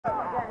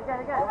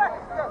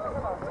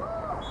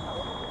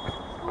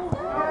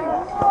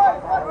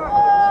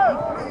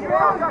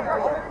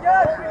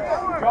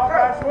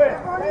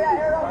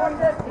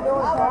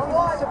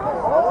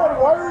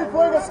Why are we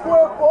playing a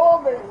square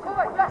ball, mate?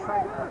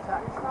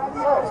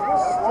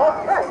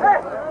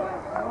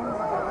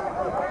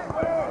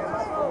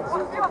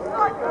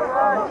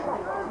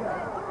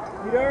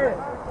 Peter!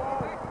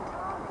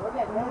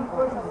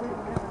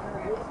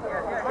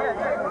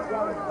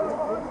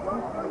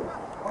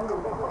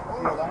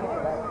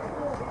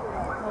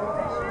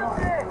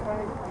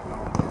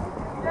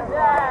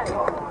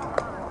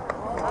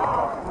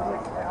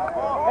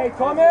 Hey,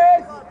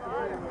 Thomas!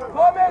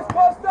 Thomas,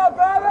 Costa,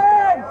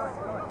 balance!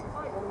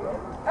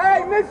 Hey,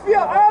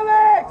 midfield,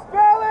 Alex,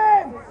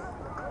 balance!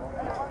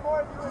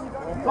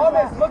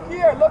 Thomas, look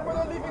here, look where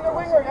they're leaving the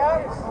winger, yeah?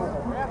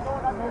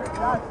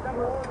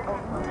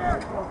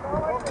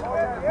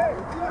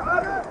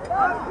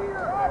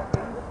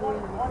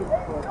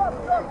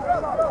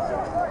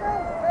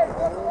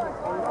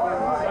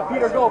 Yeah,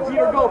 Peter, go,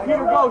 Peter, go,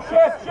 Peter, go,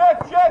 shift,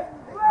 shift, shift!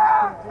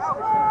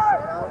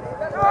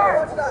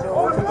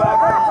 Force him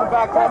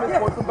back, Thomas,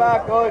 force him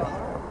back, good.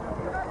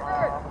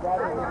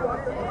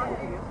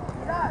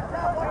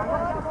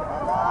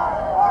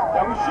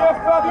 Yeah, we shift,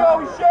 Fabio,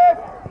 we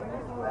shift!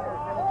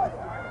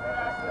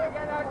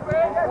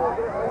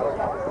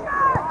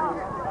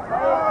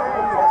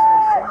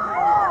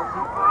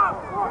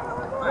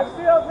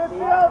 Midfield,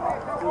 midfield!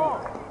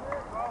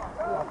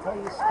 I'll tell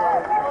you a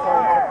story.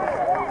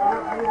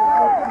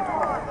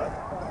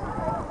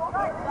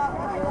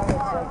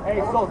 Hey,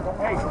 so,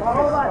 hey,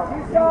 hold on,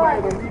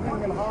 they're leaving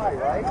them high,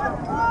 right?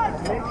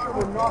 Make sure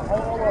we're not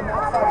all on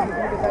that side of the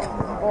field of that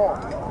easy ball.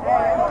 And,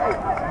 hey,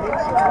 make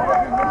sure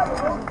whoever you make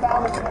sure is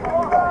balanced with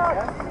you guys,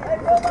 yes?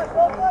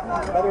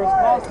 Whether it's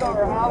Costa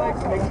or Alex,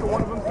 make sure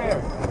one of them's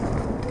there.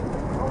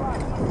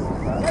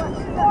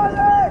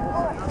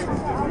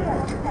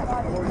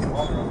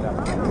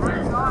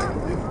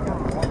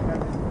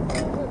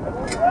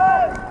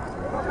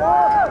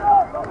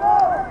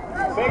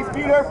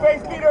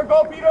 Face Peter,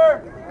 go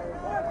Peter!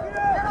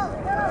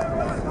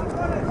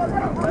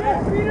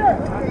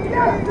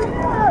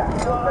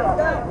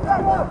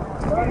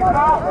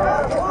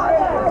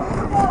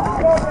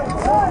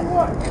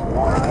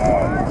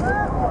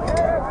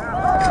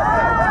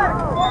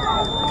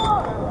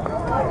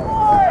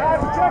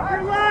 Check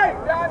your line!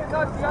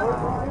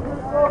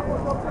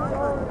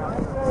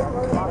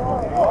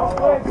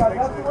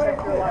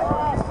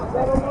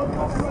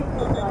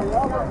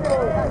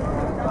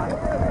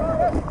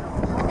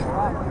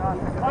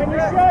 Find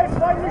your shape,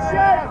 find your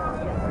shape!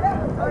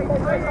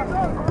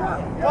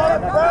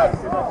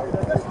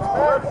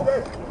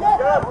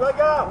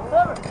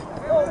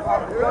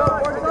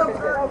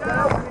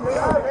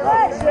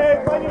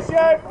 Find your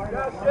shape!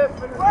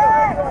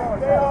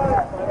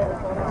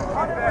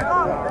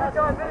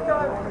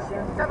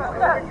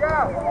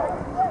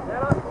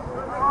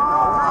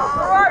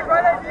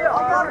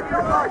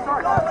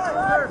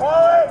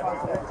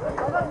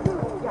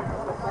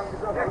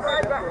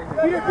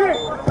 Peter, good!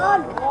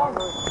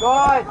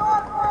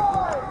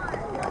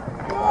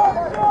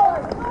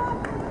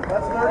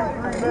 That's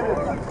 33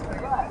 minutes.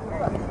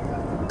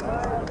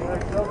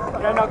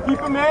 Yeah, now keep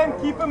him in,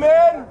 keep him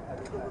in.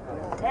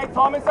 Hey,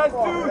 Thomas has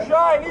two. Shy,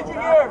 I need you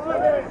here.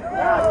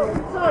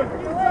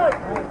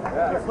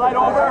 Slide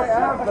over.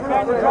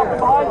 Defender dropping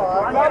behind.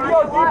 Fabio,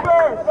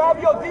 deeper.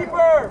 Fabio,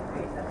 deeper.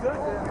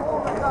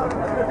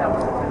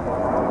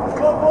 Let's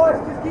go, boys.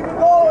 Just keep it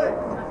going.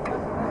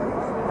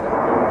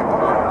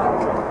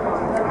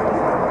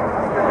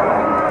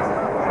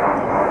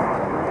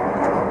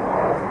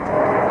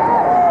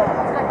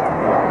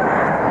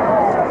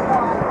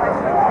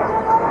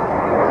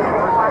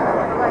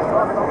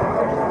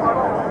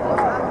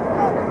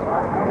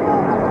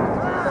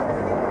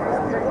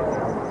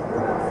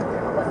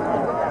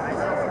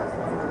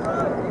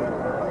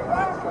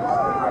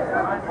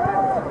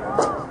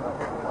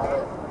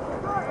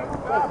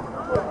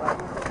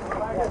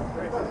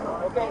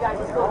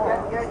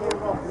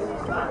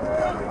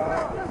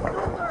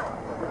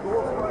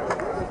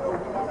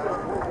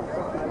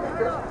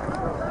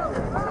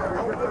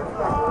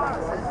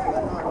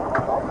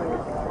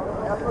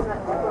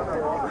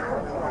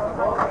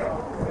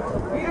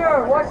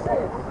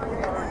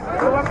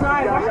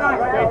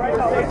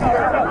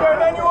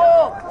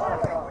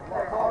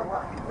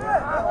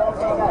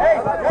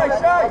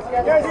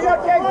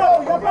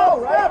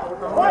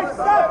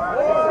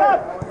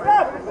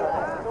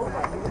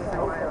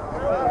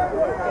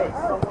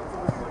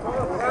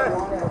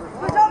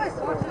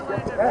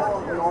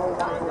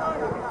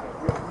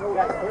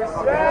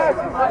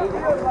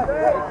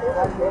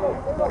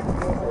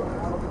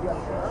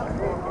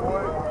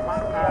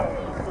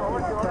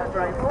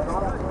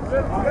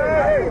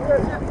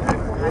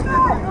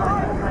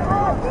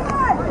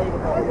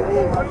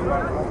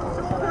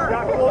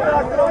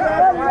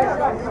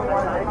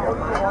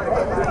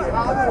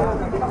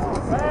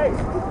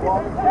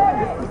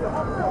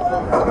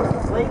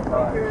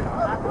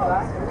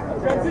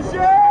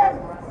 Transition!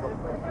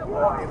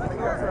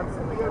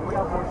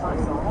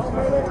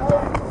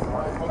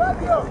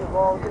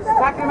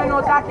 Criminal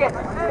attack it.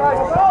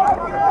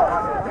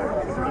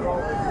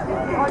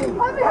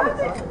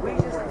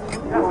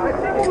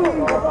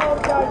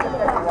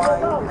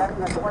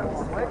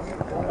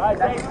 Guys,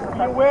 hey,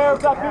 be aware of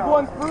that big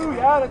one through,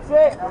 yeah, that's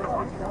it.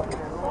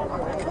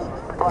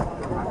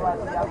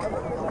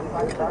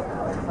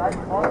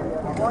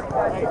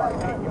 Hey,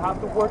 you have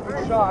to work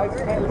with Shives,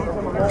 you can't leave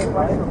him alone,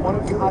 right? One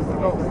of you has to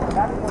go.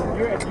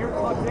 If you're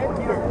plugged in,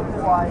 Peter,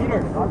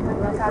 you're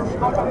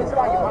stuck on this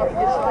guy, you have to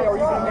get Shy or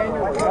even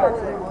Emmanuel.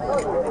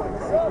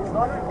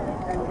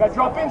 You gotta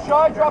drop in,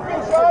 Shy,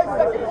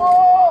 second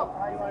ball!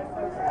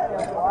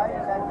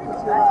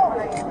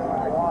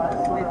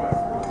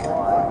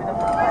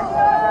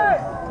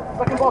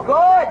 Second ball,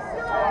 good!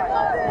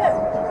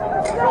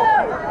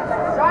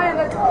 Ryan,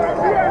 let's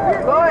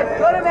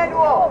good,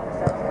 Emmanuel.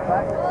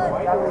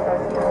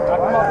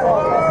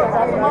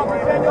 Back him up,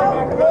 Emmanuel, back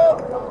him up.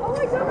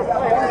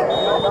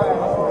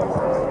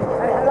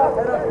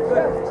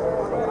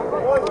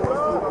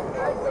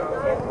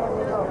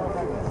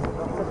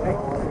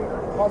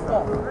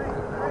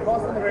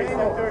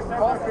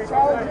 Costa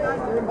challenges,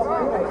 you're in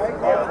behind him,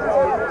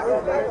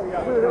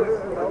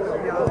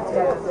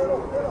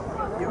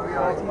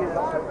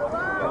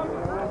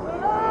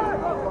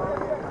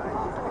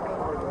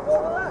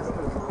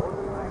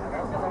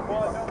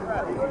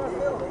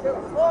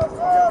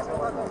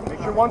 Make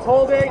sure one's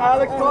holding,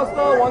 Alex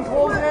Costa, one's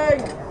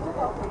holding.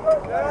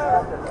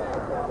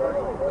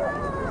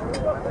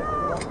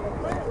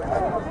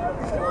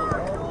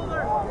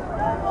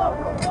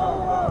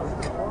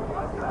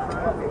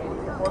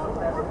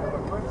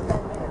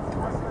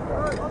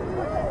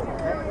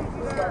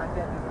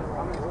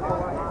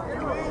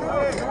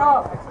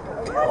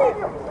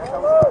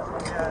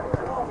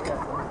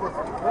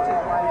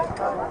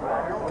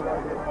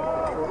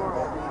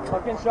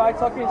 Tuck in, Shy.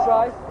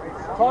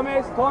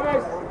 Thomas,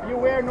 be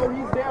aware, know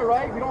he's there,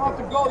 right? We don't have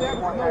to go there,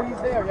 but know he's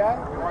there, yeah?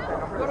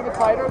 A little bit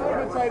tighter to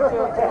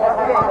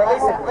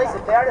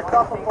Listen, they're the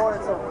tough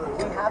opponents, so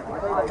we have to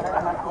play like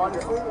that,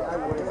 honestly.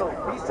 So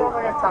be strong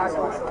on your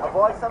tackles,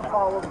 avoid some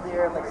fouls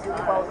there, like silly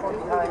fouls from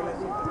behind.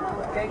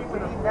 Okay, we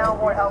need now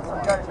more help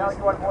from judges. Now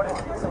you are more than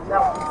 6, so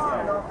now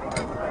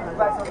you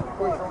guys are the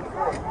play zone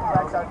 4. You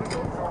guys are in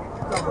zone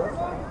 2.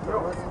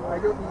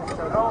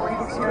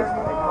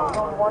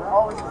 Zone 1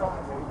 always is zone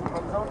 2.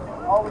 From zone 2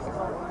 always is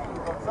zone 3.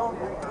 From zone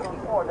 3 to zone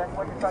 4, that's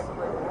what you're trying to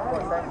play with.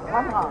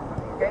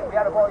 Okay, we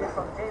got a ball here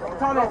from Jalen.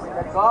 Thomas, good.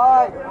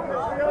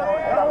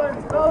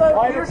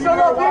 Wider, Peter,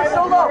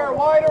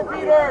 wider,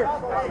 Peter.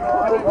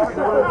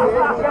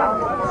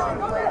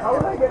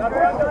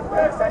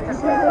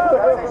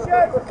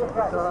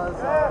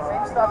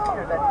 Same stuff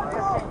here, that you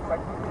just change, like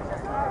you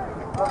just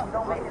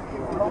don't make it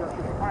long.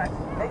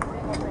 Make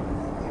single things.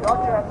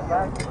 Structure at the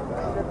back.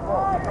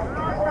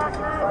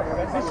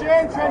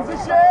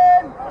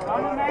 Transition!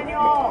 On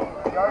Emmanuel!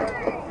 You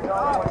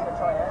don't want to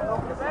triangle.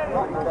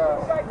 The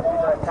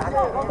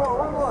tackle is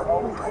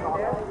always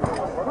there.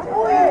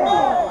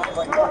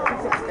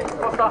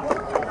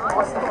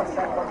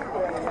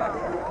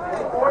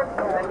 Or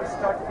then we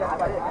start to get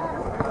back.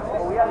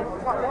 But we have to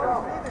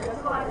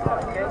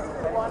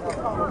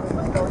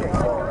okay.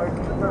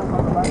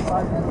 On the left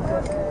side,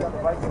 on the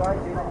right side,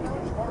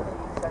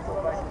 central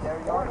right, there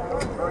you are.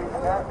 Very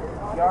that.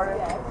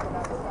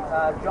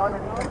 John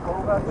and Ethan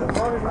Kova.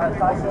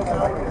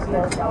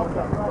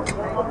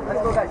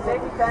 Let's go, guys.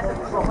 Safety fence and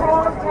throw.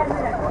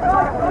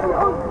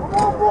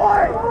 Oh,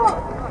 boy!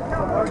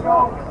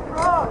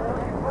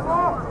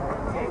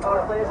 Okay, our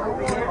players will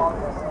be here.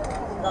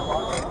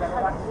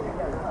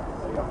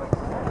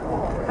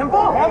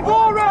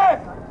 Handball, Red!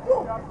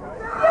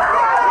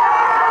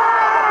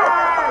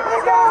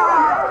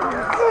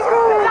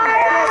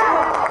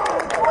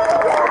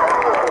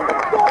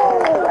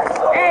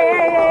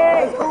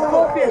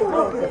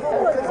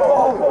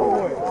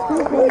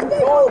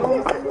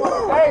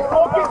 Hey,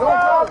 focus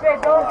now!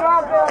 Don't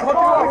drop it!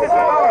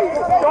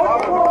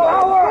 Don't pull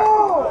power!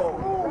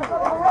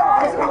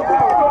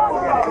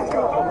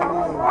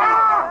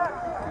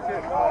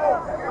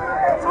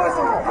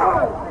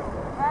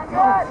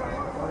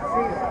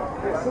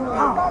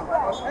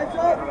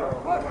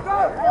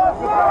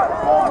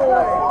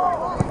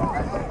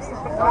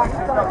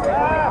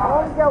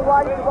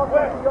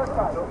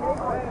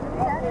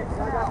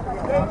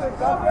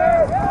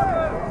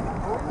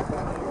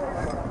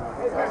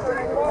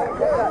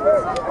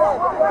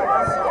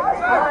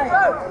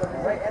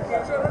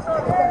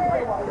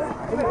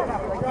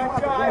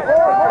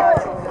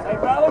 Hey,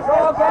 balance,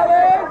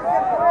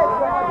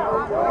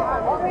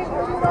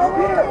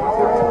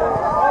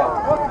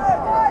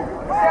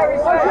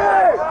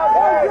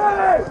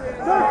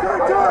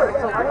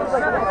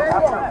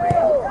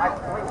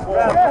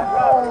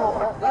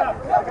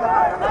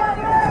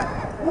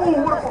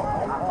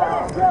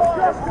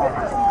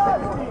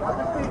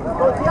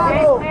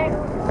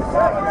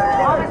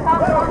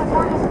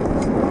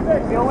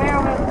 Be aware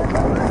of it.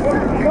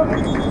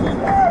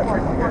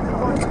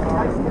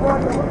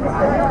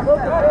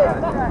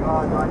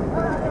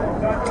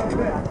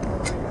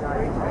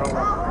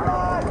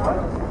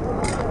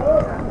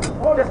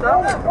 Just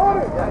Boys,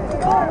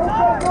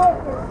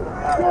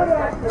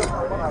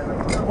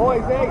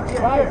 hey,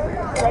 guys,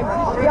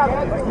 transition, yes,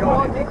 come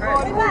on, get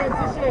caught in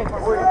transition.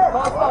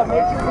 Costa,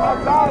 make sure you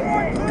have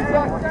balance. Lose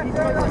that, keep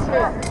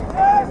transition.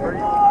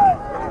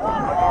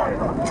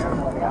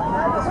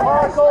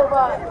 Cross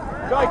over.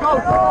 Go, go.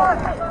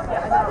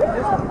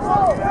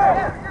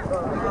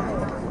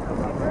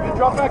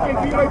 Drop back in,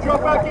 Peter,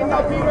 drop back in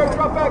now, Peter,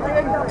 drop back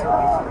in.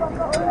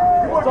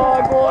 Well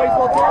done, boys,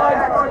 well done.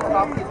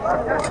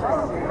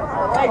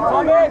 Hey,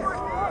 Thomas.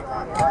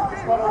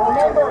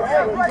 Remember,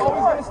 hey, he's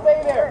always going to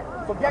stay there.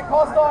 So get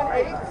Costa on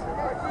 8.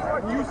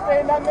 You stay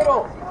in that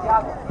middle.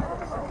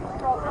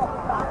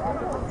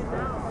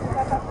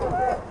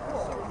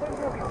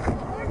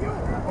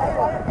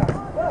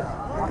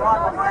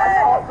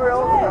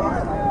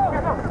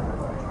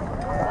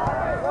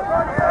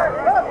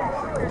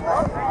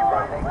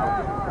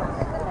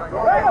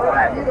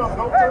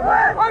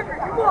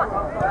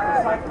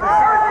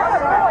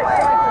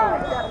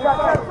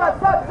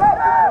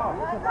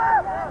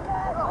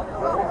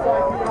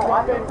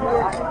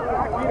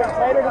 Peter,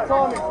 tighter to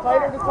Thomas,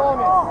 tighter to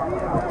Thomas.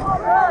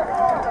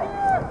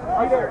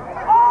 Peter.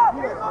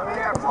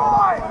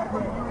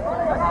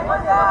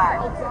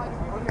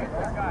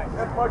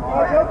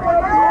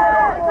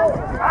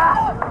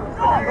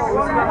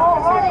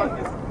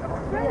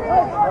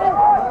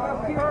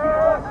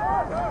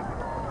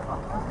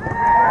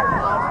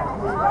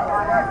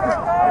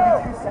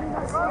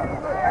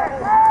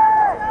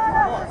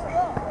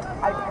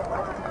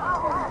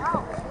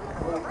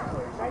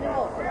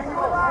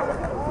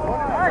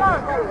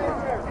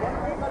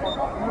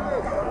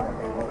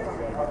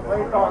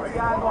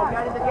 Thiago,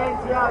 get in the game,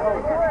 Thiago.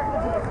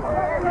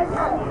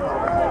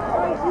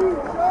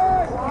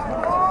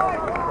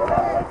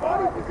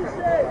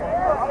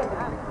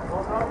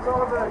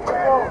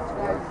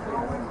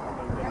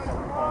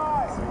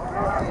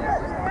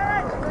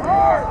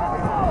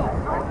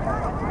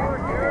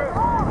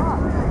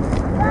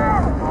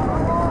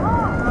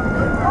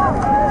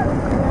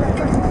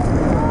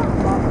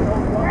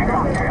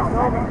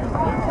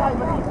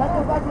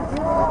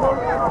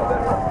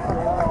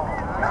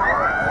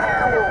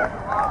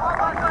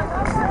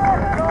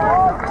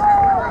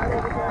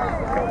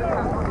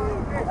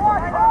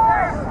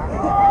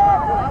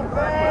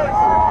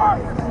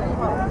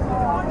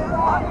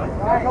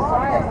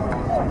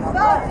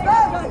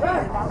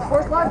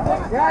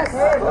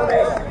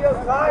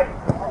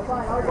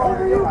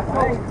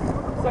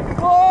 Second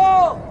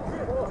ball!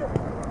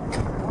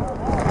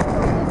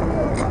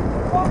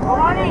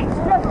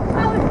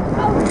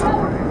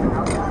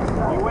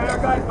 Beware,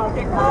 guys, don't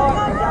get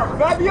caught.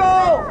 Fabio!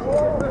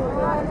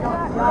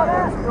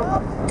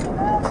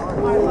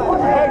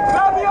 Hey,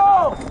 Fabio!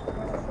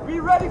 Be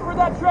ready for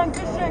that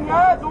transition,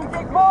 yeah? Don't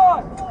get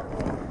caught.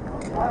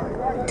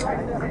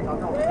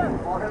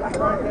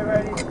 Get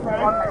ready.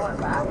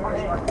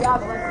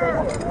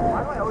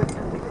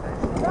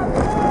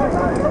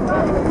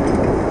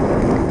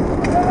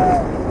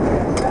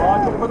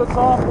 Launch it for the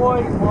top,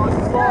 boys. Launch the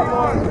top,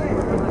 boys.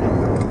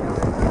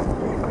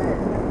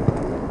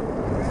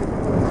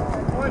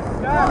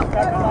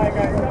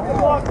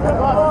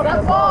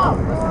 Step off!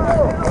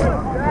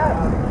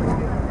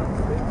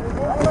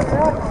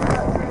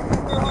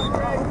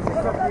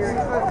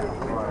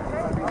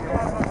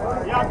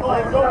 Yeah, go.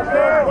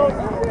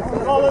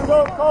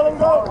 Call him,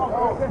 go.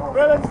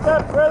 Brilliant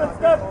step.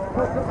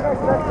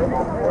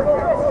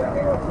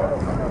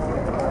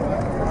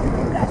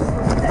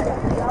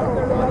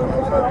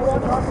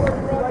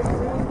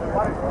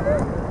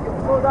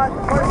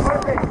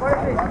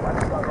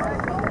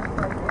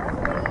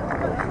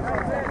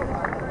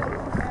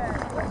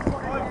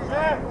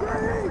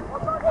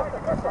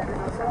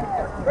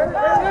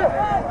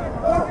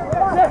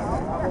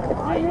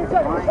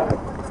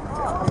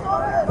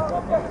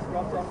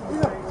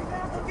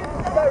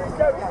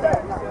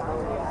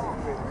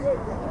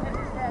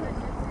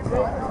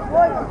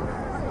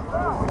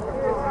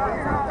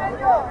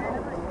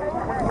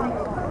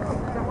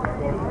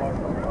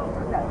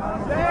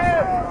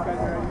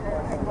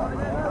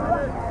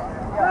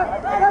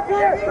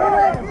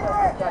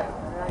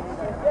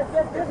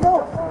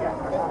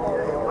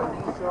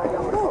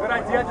 Good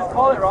idea, just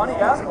call it, Ronnie,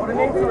 yeah? Put a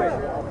name to it.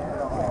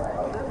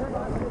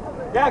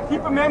 Yeah,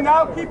 keep him in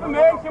now, keep him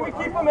in. Can we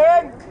keep him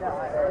in?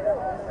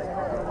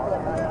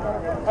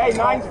 Hey,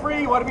 9's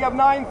free. What do we have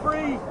 9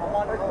 free?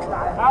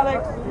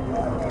 Alex.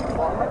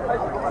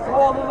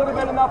 Hold a little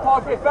bit in that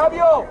pocket.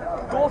 Fabio,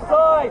 goal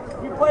side.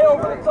 We play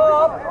over the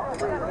top.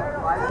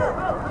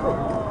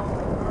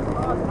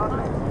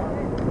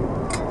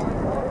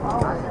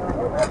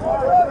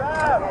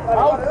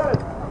 Out.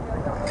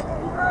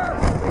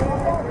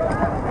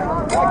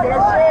 Yeah, get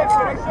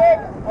our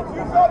shape. That's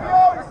you, Fabio.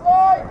 You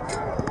slide.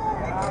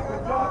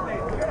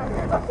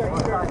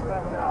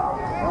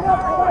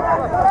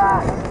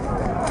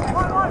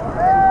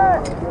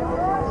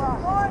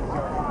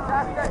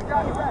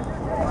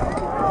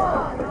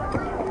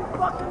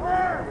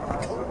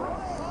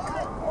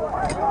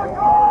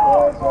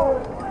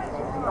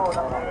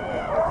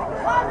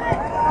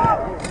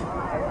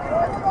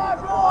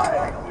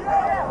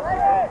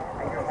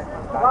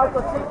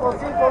 Darko,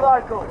 cinco,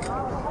 Darko.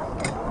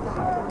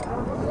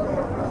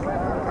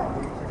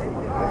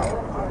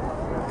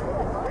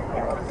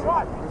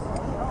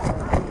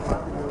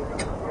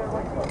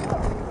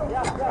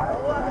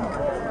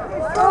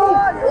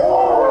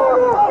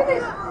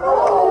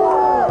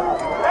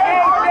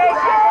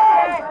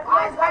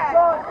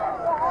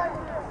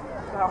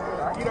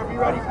 Peter, be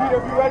ready. Peter,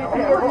 be ready.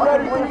 Peter, be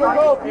ready. Peter,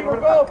 go. Peter,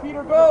 go.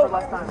 Peter, go.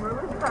 Last time.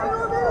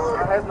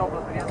 I have no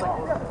blood.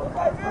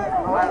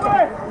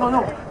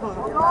 No.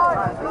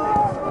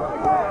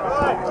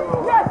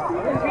 Yes!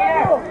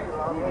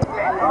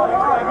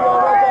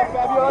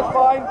 Fabio, that's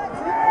fine.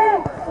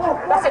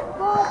 That's it.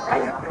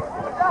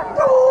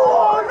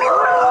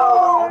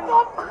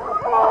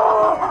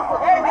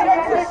 Hey,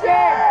 check the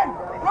shit!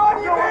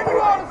 Ronnie,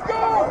 Emmanuel, let's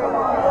go!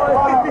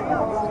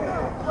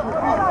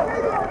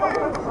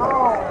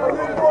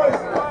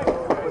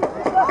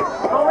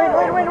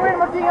 Win,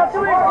 Martinho, do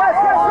it! Yes!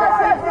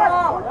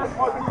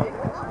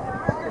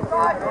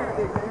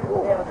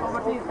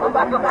 Come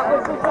back!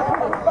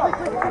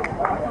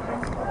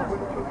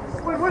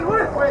 Win!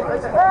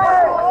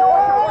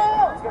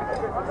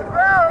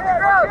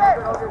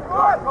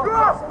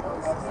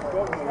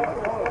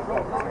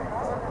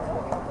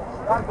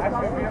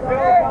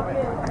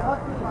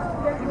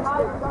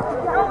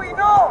 Joey,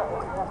 no!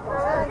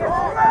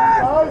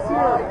 Nice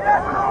here!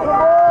 Come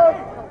on!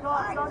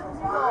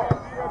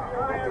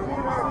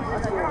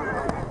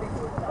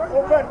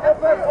 Open!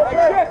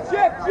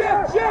 Shift!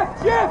 Hey!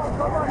 Yes!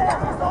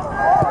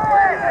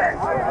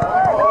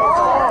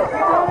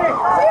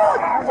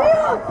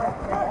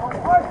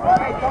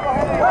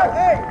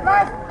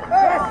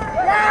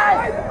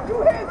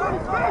 2 hands on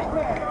his face,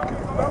 man!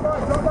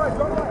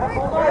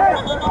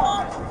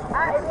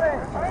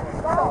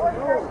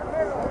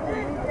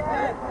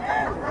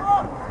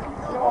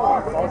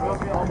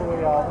 All the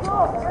way out.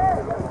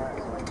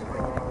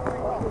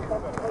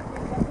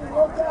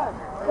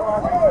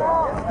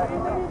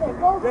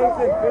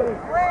 Jason,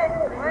 finish.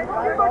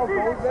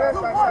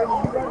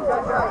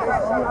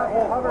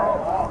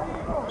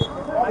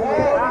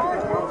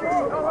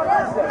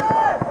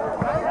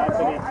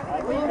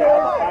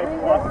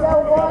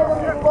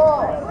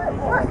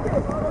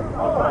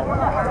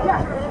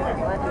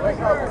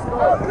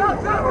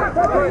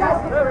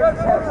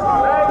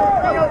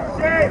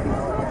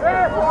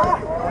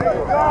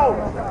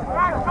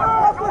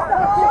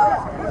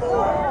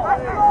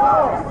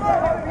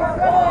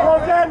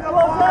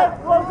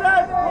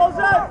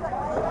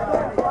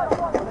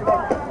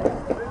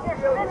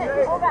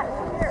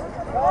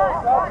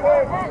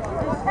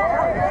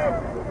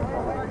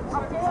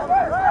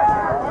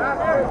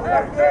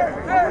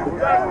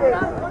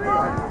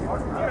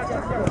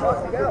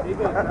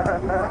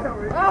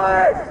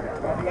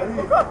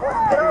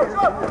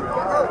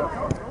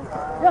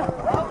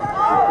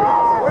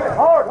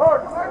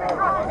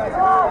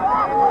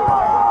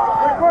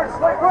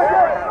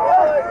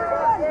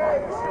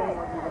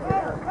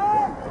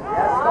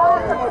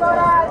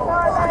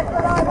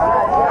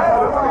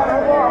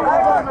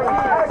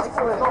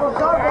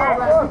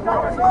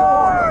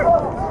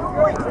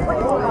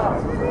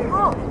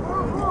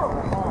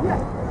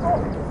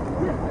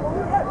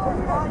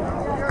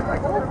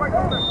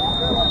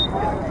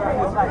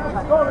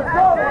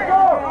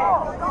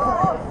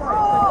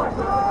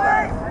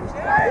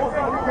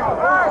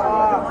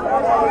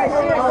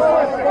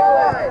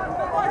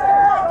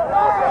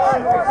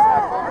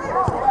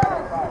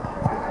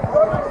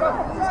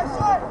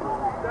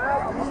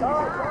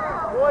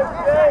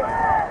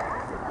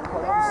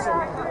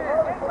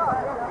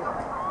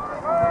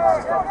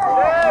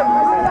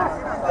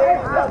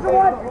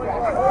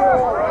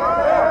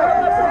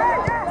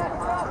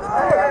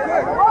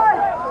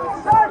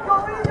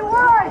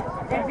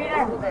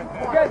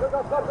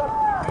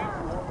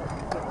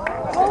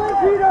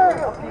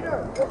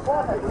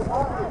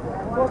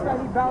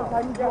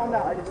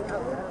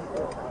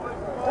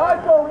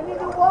 Darko, we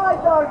need you wide,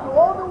 Darko,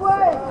 all the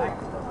way!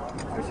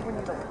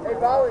 Hey,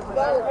 balance.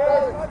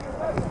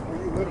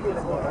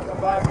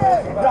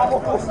 Bravo,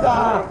 Costa!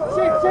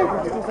 Shake!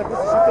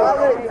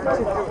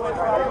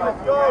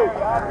 Go!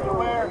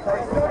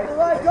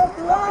 Jump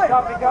the line!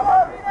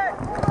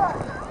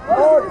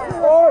 Forward!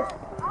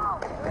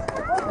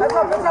 Let's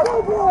up!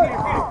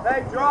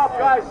 Hey, drop,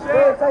 guys,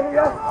 shit!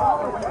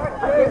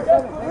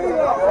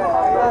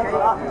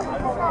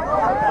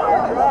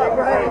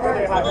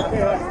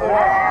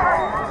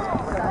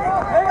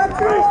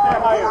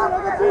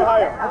 Stay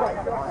higher.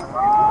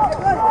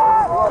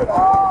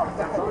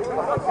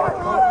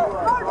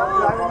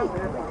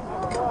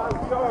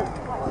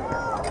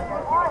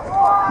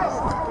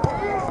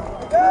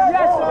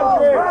 Yes,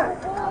 Andre!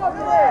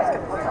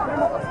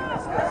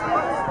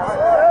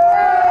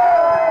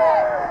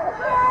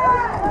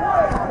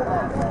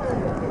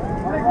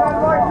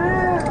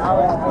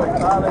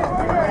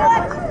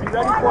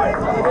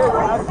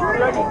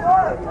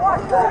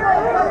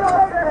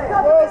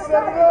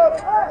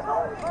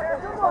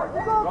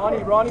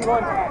 Ronnie,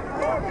 run.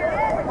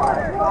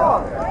 Come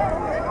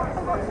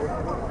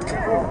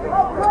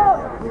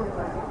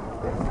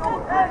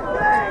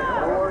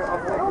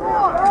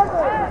on.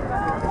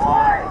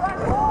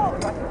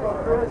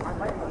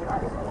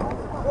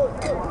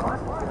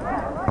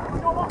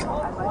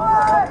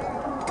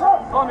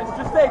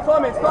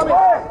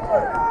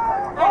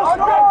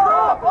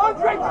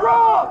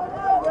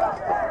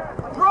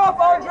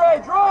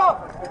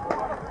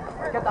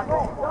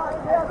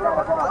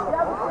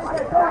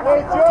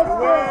 Hey,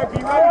 Justin!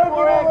 Be ready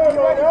for it! Be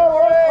ready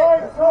for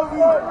it!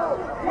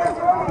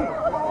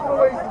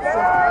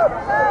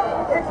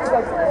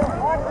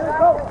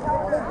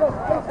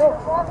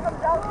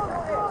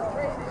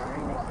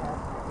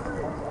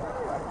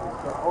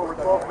 Over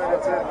 12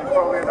 minutes in, there's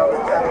probably another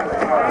 10 minutes.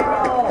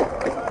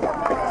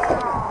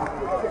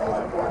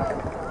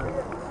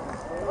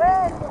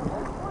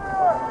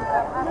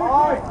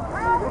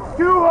 It's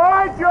too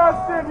high,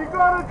 Justin! You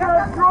gotta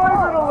just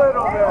drive it a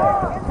little bit!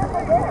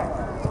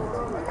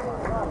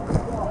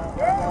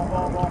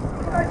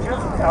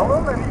 Just tell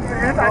him that he can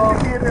hit, I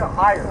think he hit it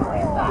higher.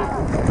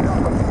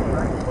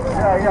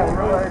 Yeah,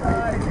 really.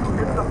 If you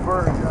hit the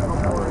bird, just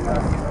before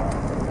that.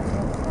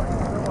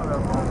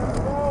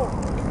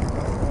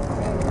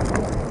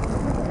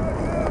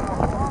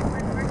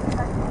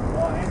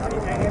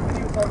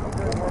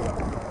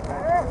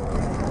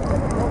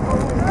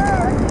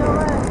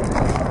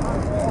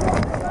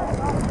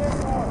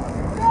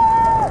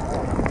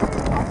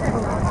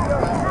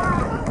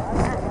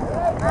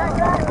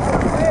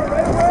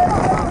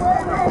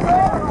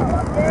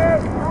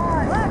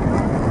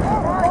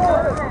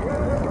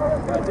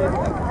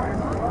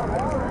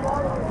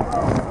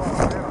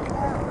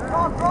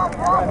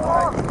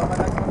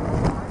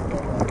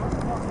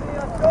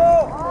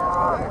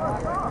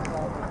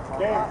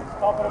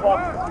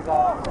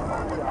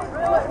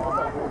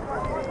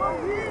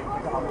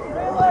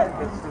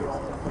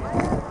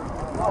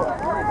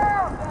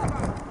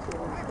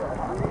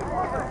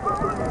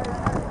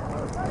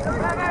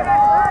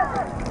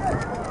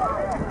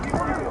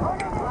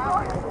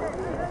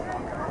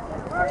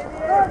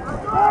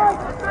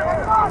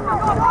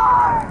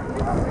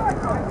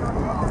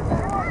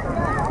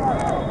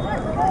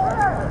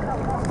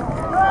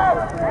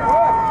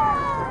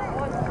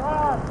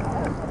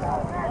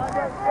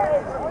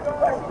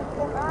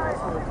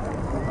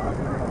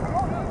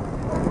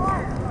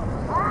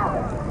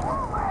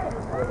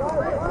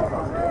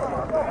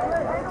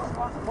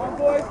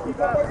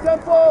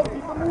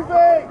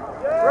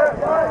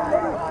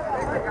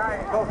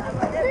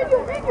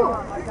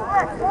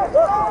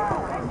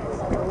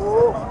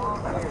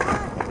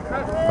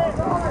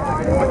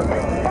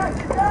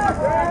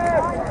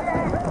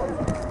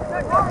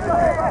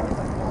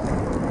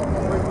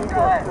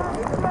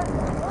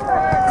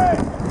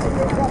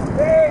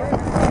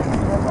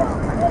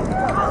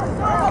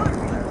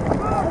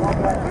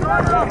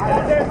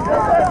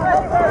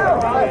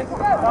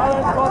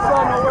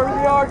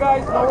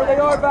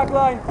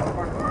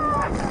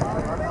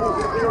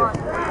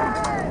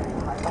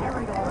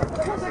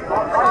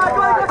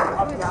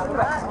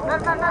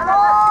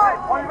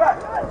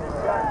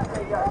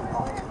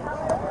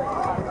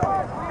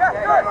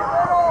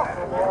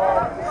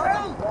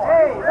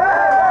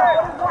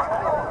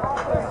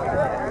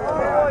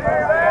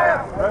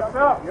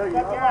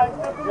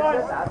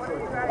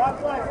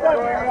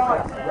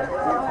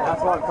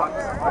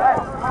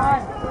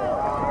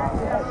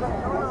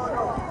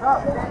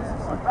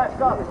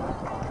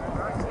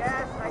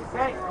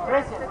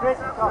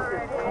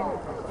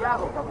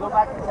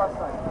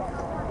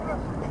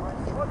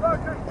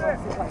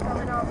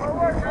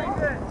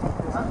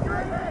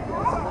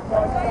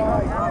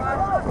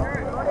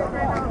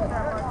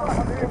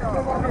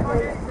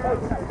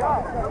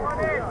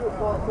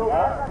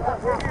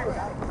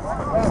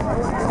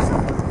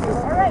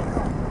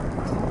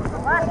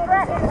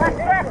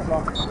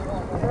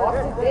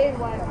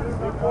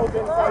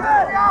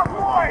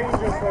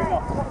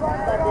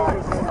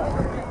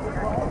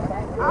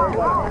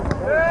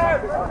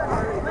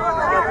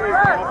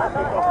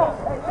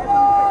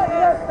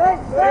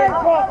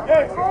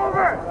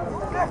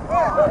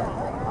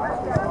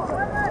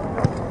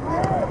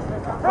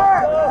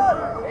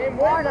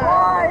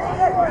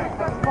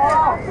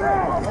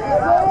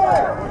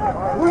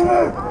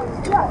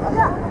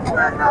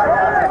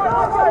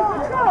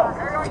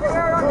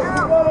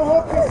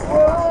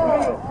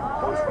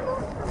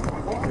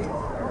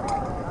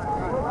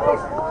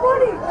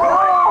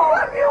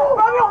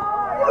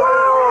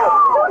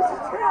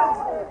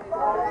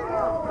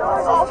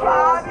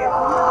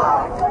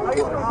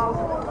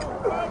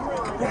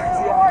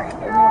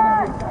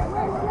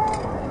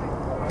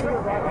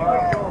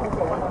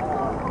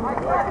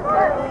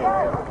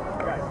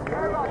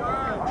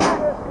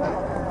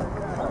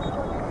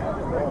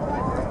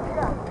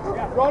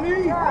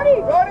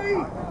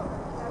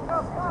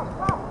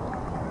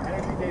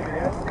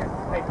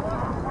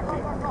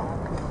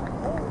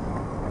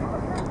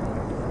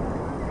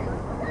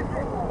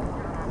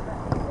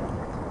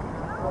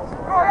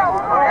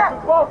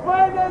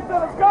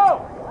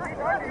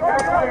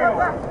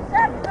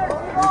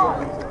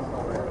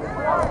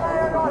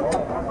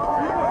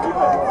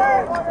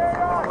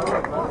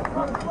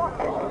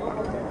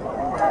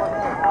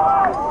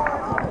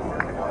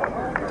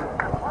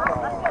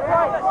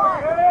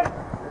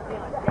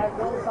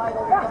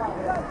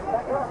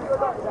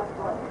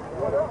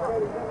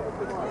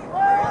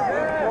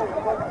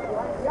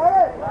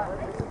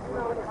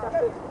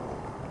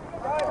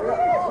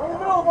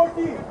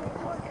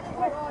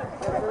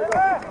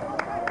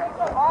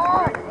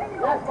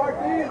 Yes,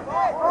 Martin.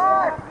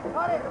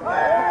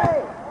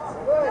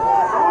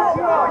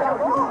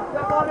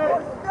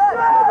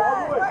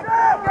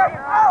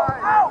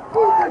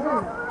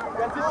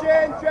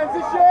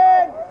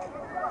 Transition.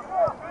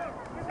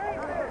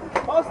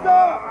 Costa,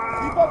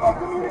 keep up on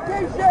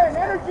communication,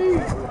 energy.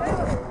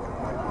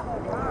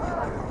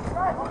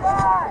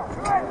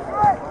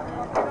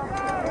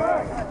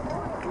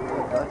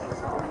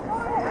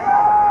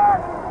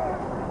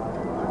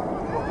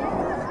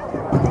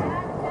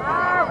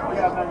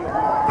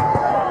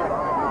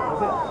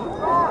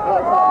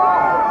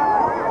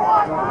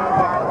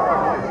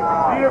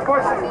 Peter,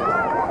 push it.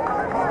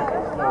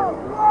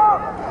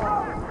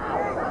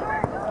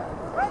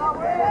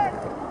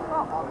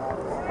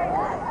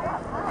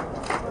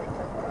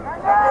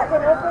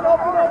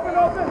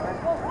 Open.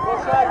 Go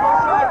shy.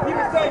 Keep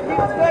it safe.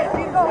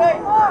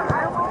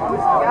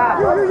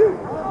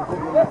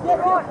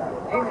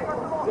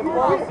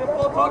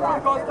 Simple. Talk to the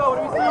Costa. What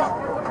do we see?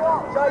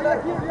 Shy,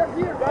 here.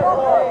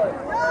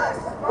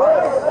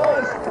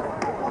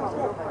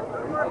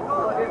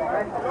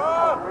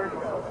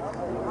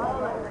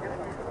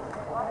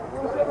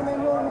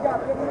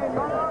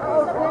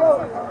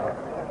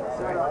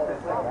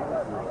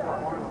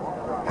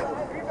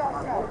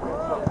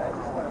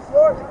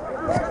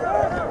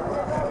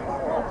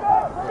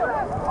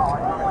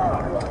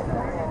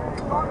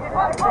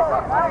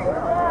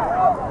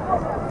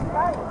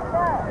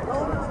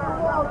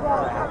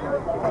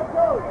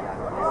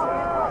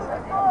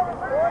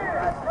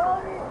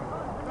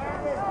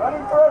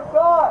 Running for a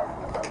shot.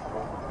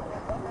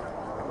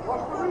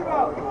 Watch the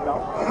rebound.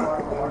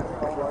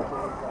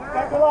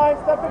 Step the line,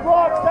 step the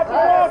block.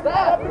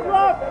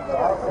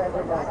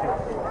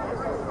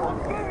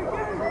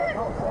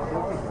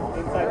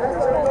 Inside.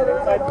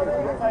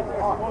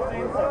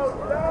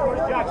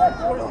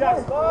 Towards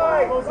Jackson.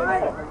 Goes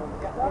inside.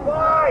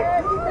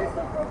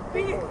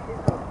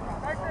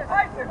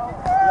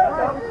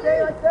 Stay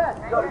like that.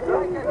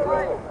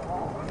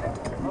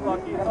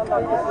 Unlucky.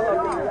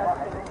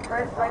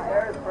 Chris right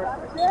there is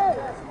perfect.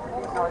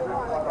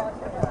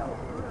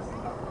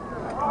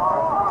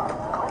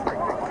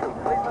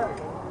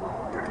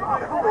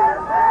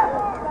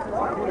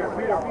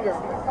 Peter.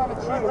 Kind of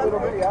cheat a little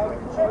bit, yeah? We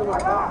can cheat a little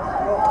bit.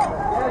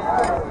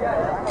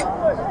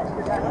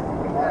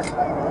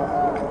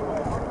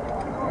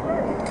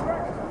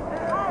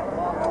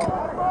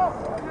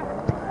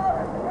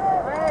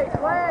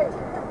 Play.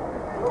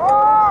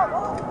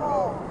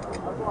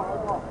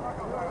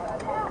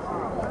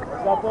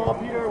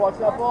 Watch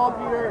that ball,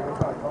 Peter.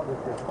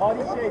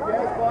 Body shape,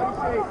 yes, body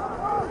shape.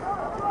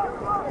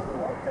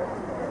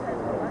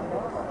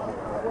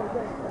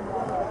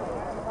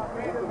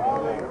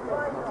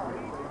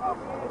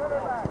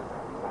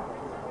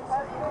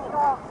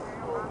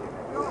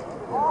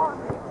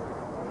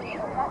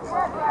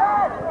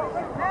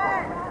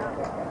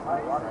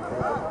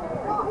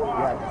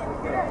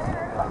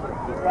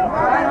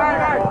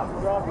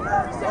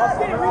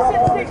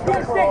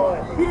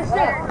 Peter,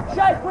 stay.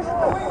 Shy, push the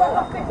wing back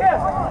up the kick.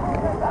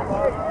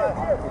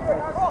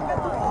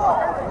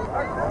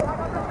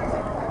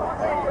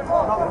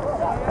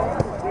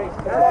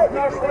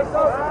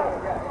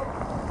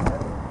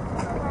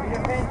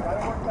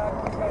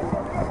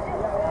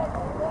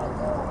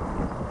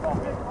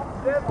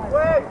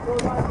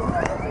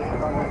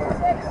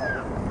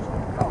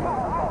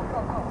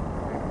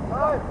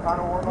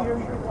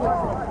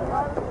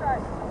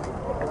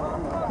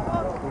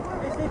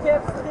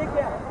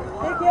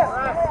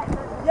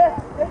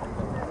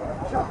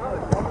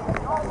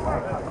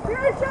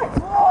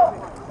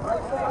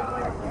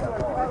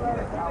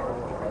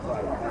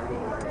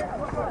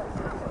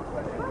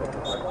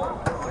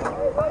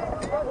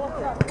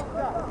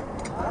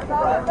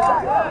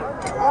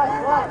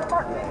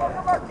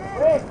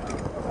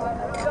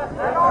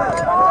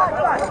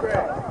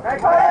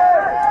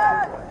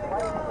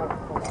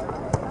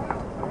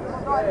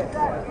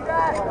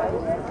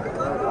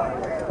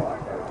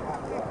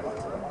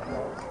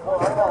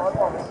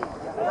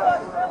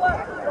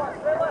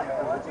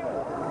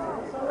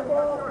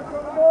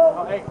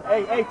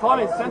 Hey,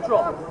 Thomas, central.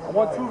 I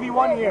want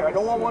 2v1 here. I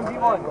don't want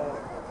 1v1.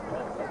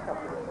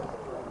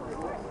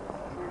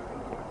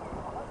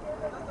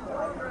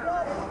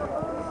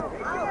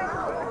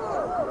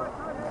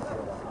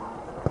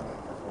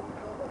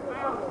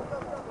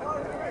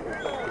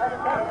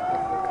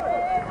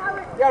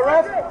 Yeah,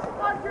 ref.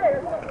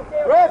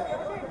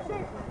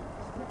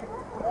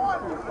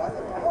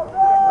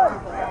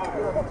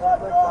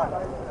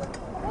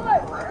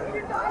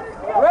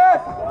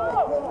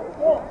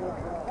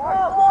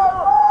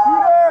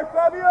 Peter,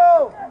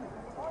 Fabio.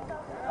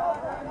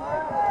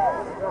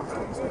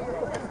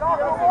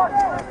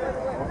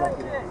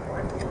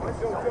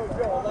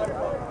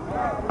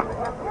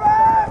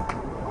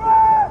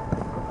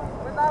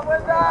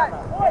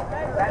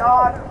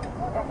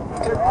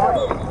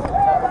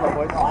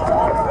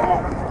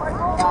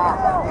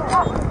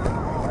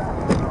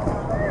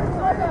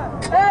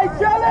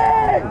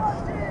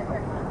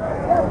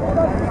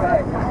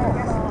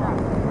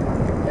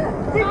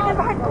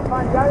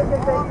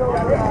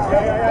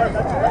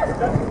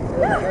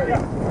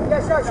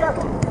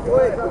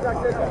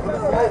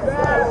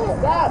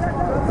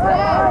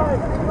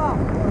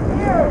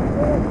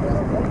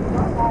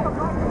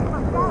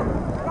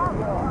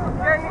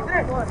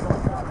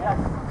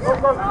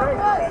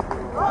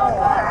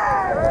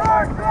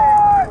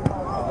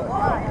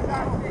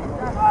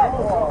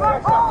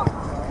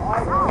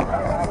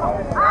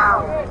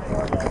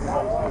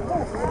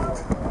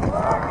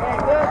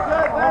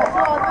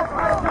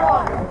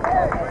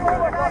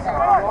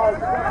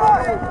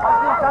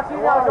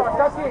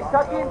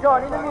 Tuck in,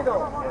 John, in the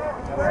middle.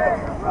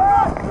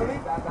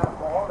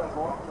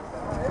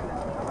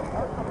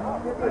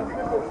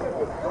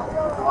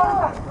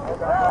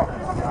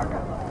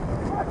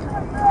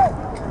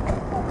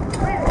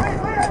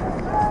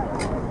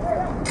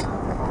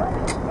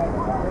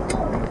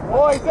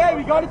 Boys, hey,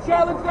 we got to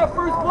challenge that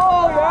first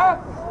ball, yeah?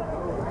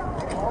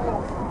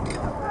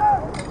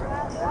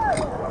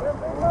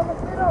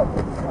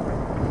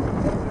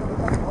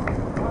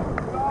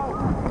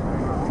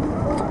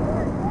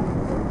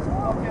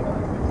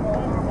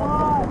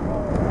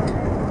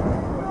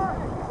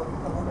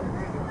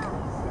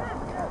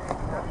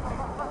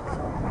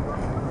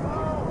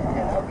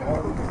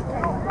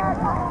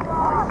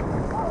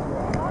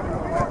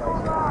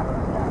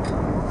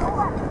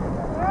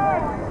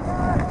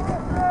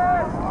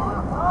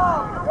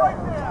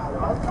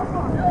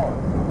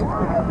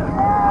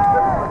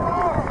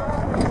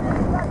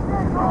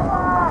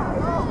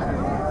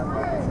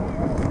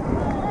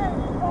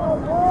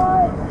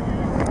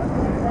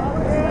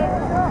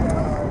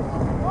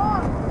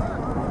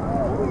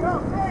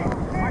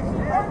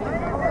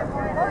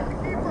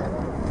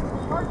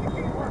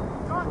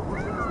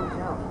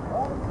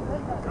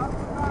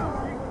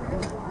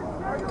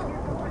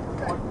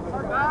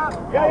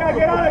 Yeah,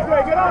 get on it,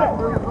 Greg, get on it!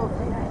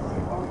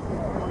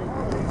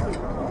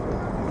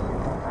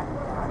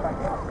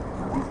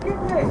 He's getting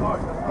it!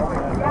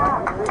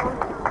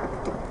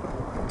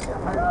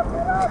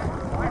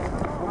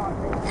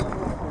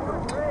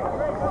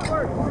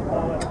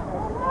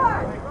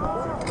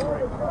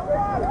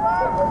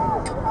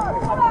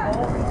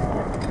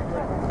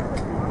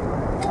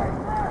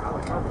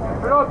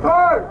 Get on,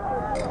 turn!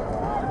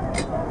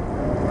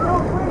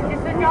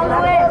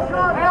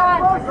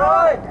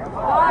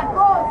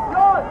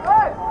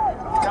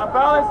 Now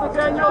balance,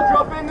 Nathaniel.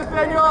 Drop in,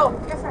 Nathaniel.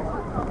 Yes, sir.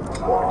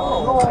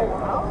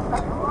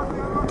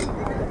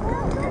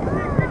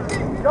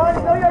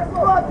 Johnny, know your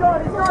spot, John.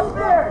 He's not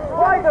there.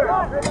 Either.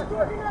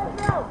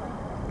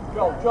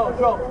 Joe,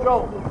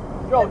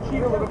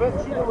 cheat a little bit.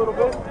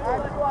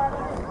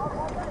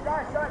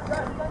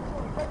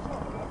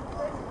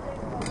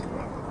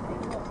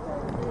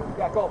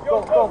 Yeah, go.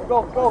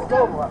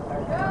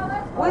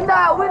 Win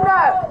that, win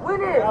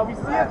it. Now we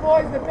see it,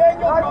 boys.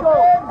 Nathaniel, drop in.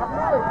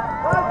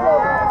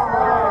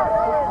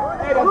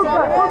 Hey, that's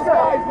all it is,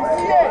 guys. We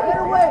see it. Get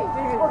away.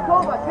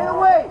 Get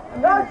away.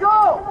 Now go.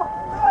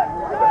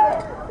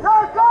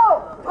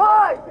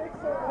 Right.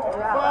 No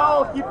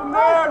foul. Keep him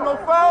there. No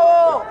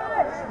foul.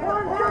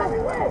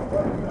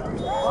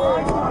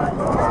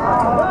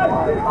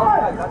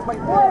 That's my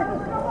point.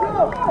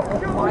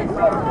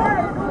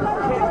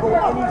 Can't go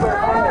anywhere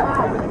on him.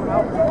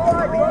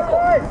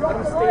 Let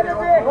him stay there.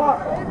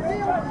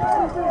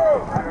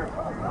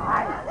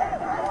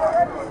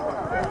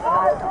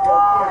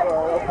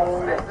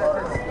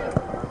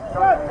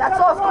 That's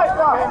all.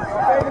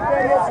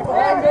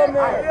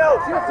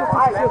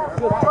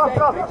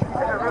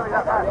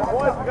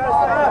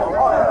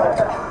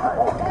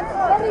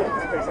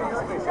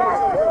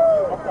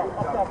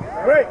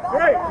 Great.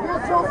 Yes.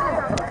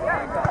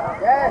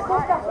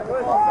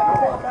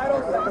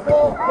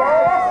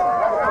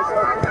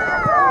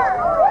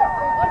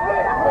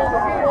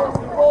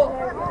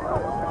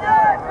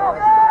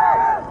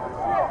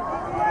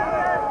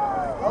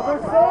 Other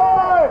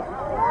side.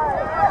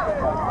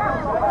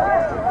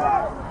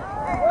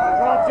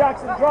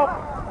 Jackson, drop.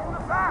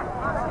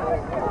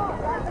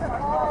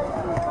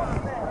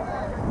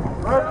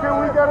 Can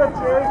we get a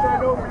change? I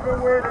know we've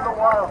been waiting a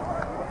while.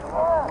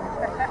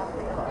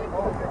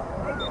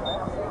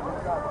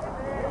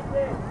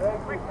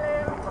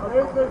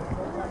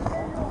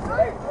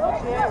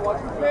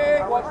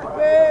 Watch the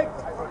pig.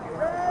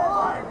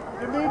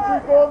 Dimitri,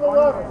 go on the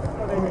left.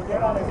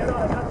 Get on it.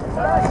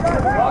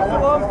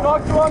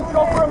 Talk to him,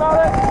 show for him,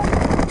 Alex.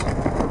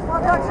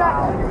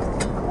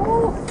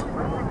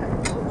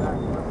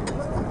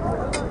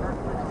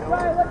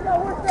 Let's go,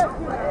 we're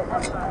 50.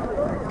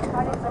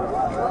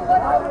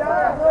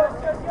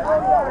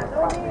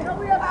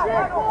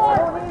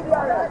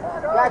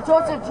 Yeah,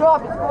 Joseph,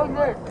 drop, it's going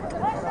there.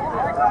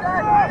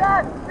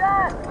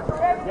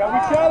 Yeah, we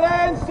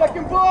challenge,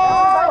 second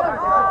ball!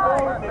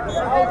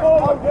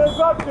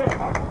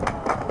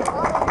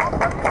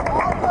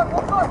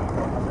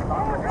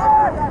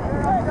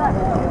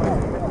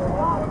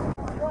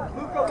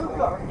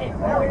 Luca.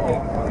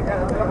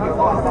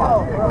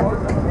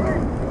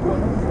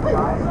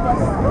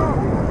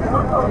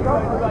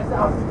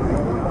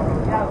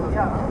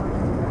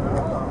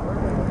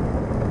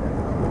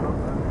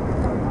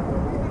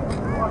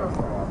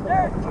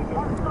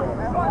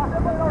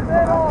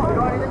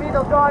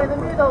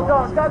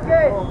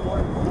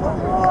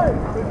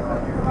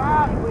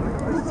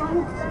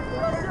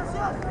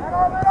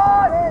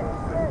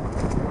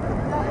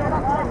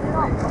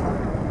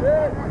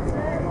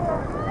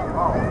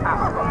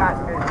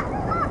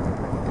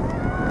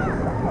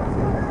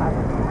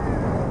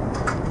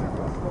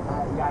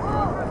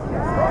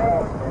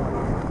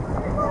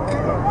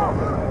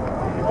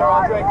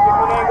 Andre, give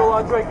him an angle,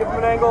 Andre, give him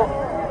an angle.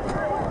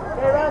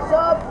 Hey, rush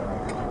up.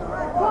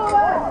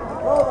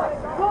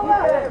 Go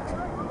back.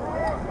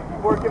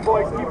 Keep working,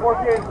 boys, keep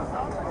working.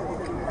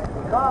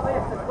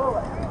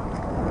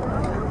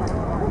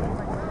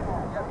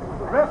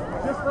 Ref,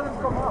 just let him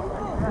come up.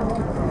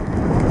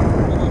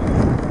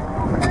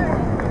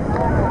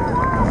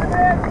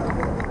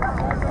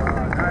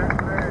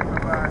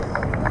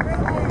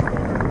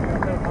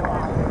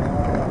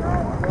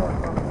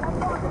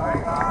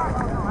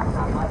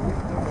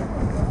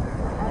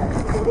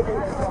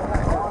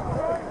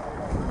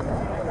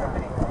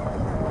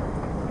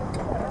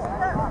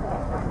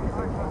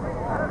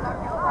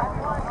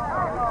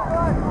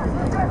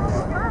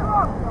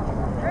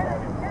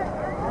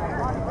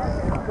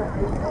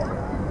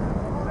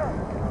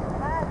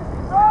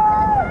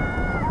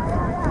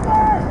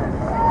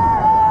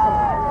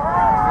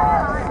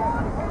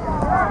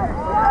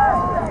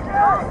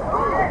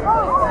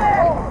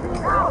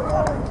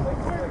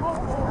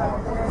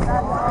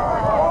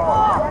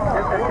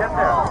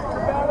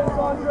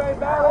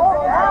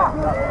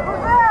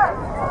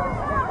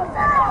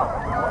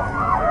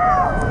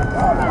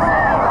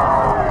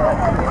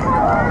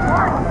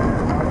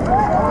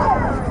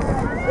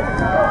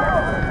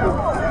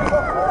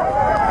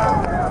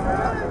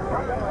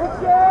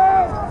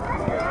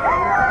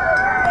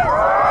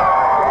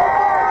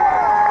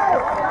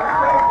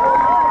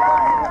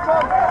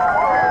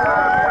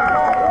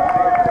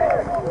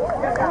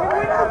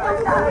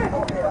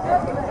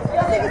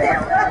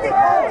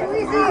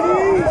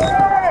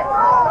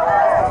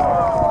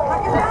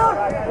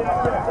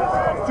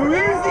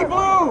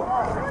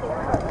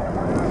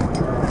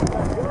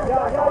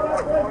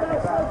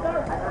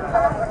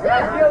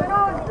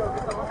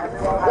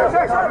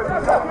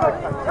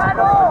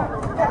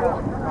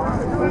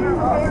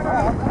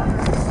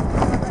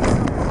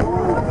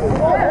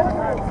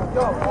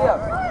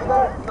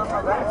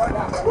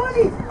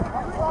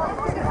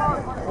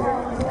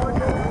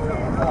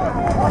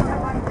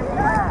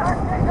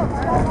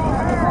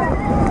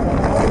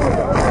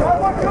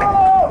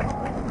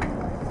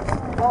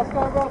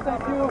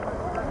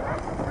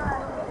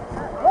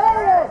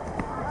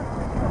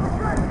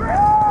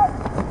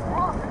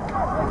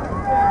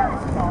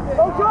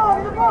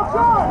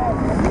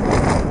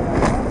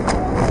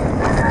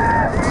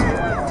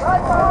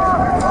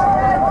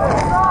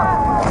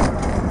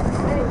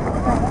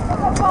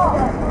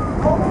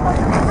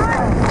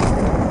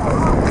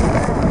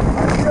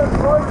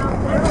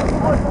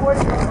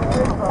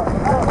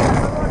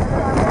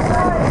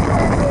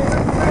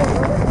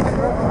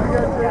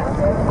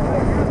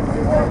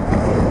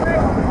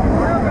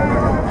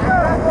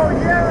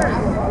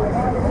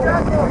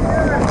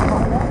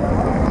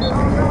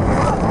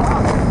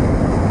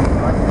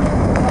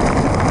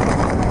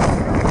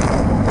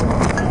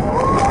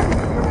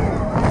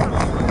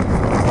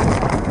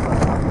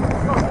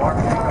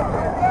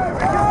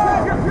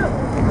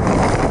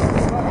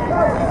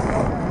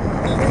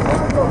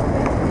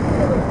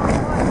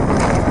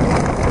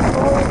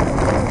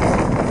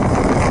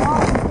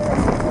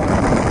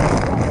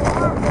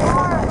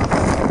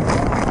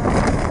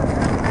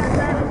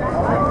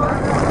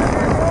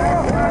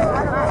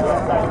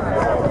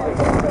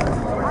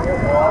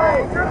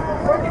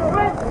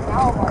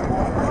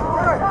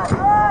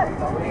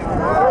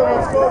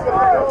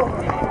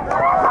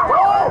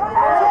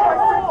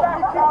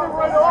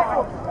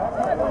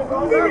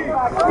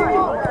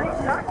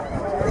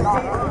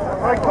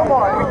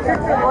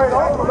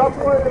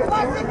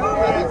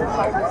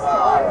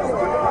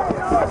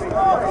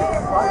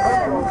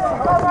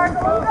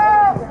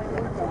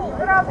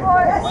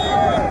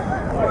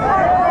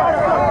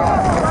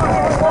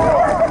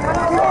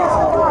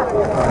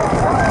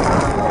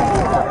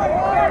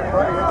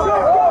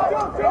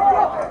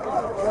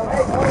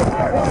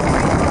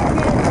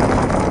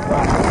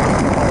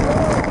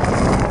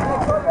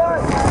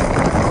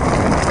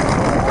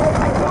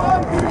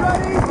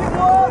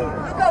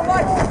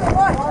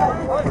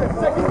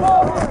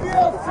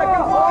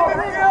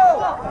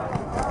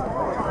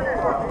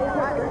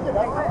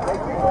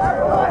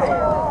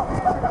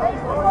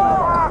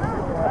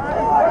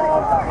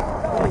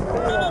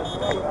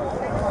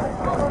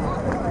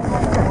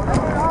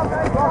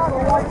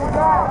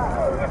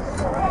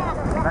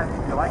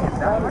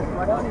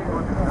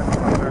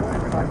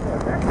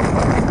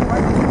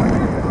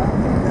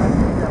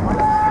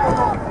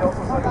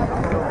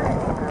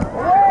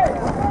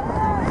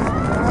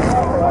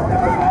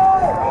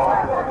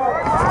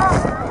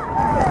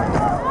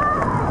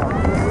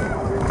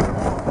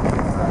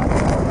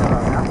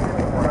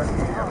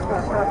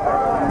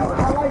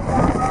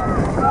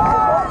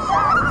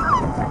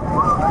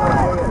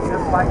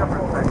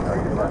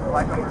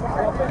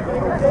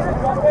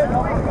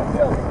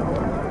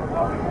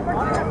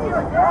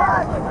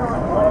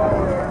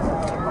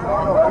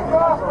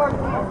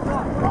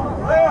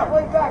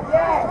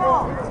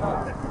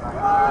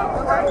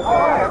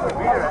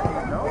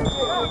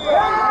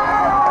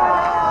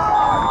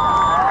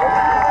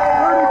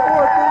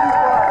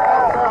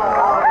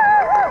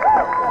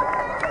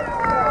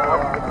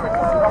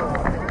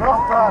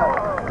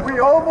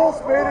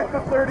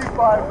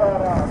 35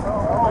 that out.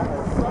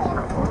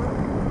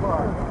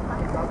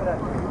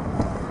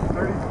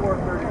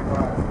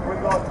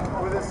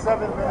 34-35. With his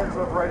 7 minutes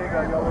of writing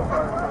a yellow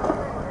card.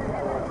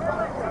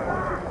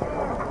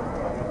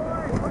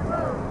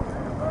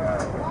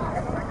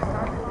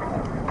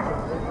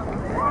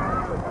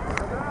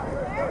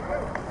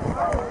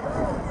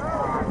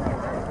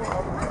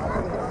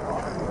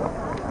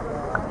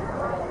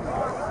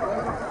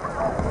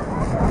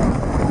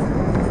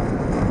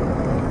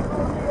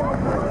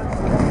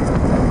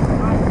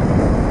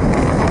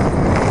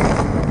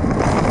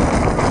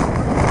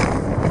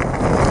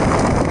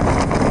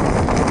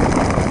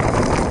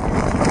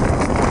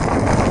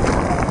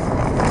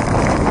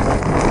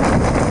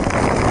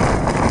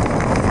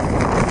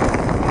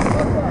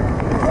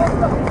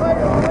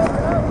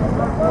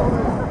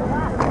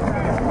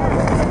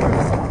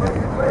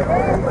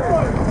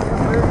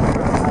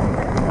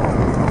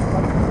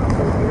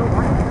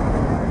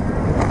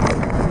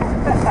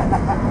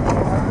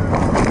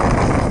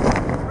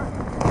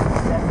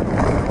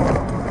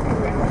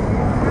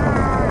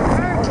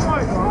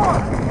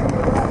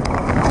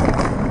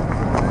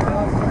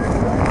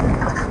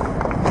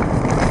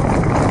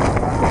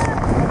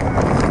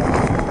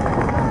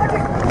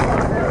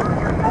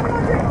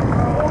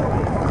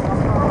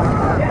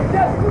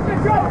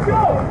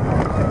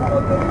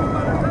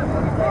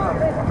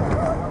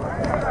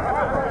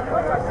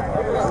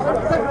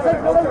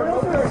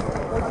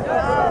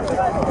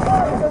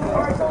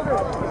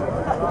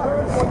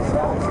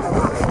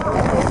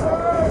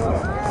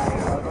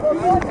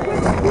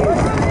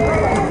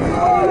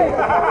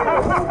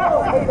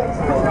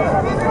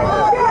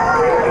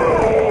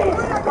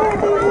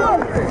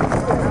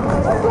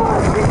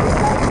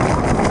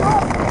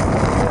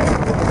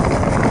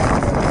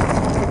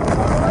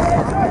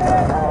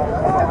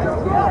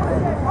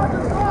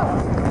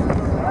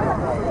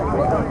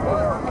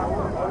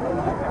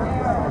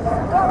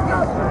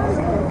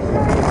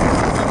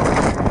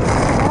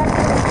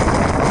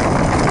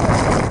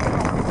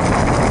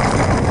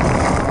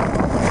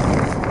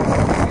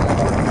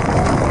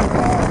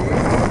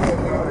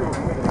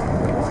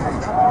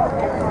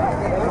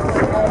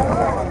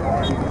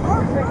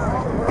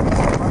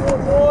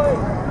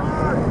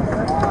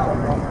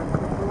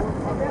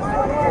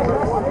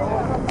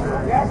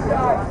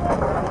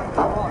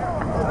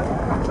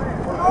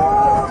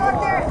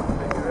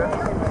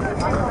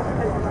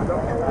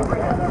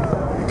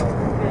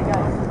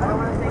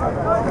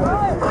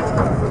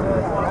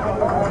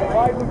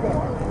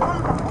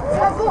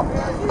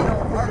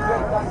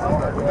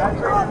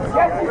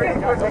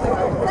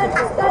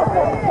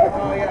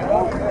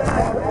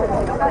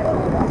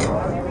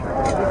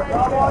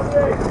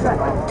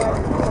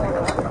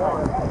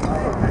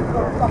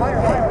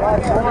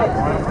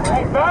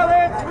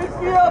 Balance,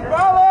 midfield,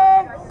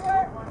 balance!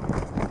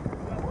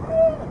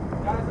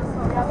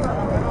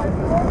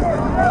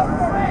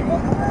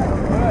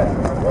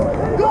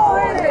 Go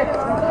in it!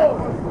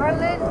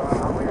 Merlin!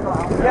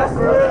 Yes,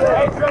 sir.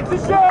 Hey,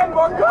 transition,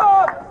 more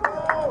cup!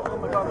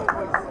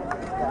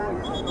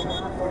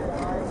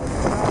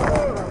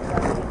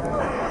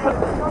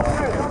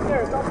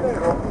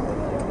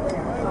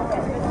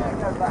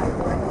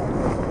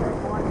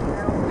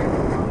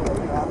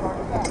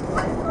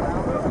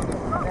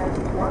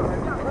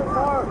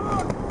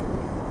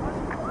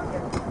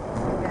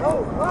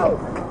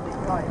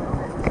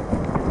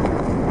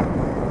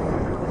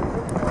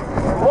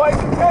 Boys,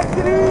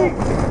 intensity!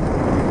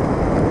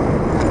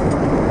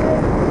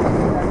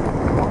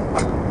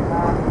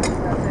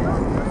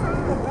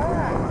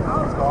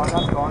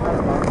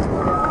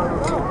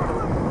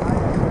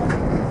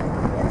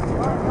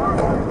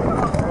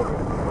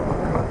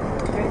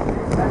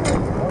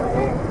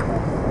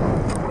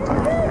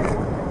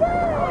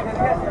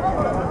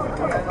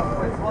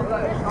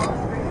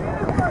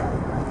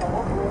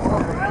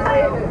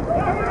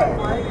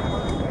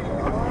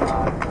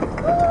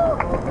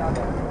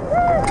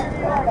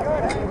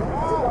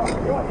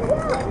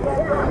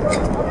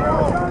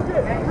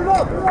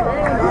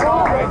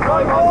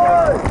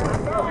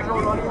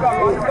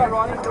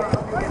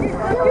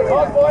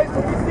 Boys,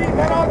 can we see?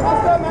 Men on,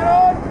 Costa, men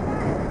on!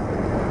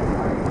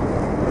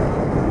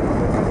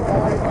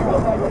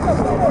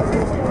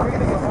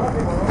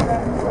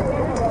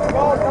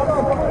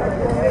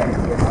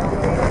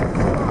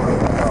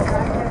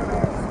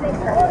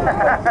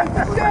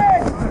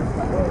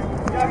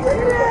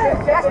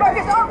 Yes,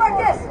 Marcus, on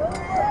Marcus!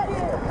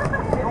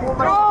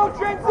 Go,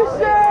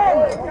 transition!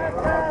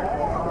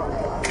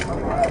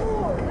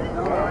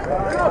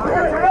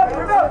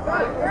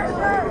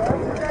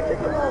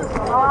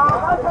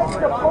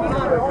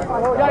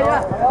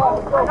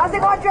 How's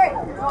it going, Trey?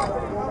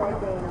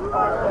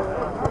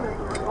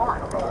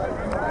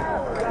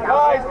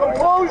 Guys,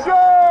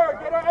 composure!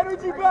 Get our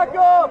energy back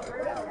up!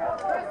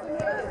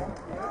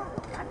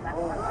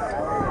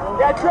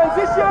 Yeah,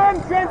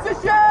 transition!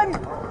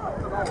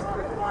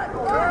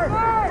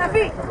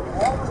 Feet!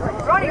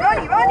 Ronnie!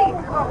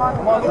 Come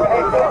on,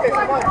 hey, focus,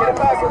 come on, get it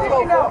back, let's go,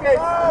 focus!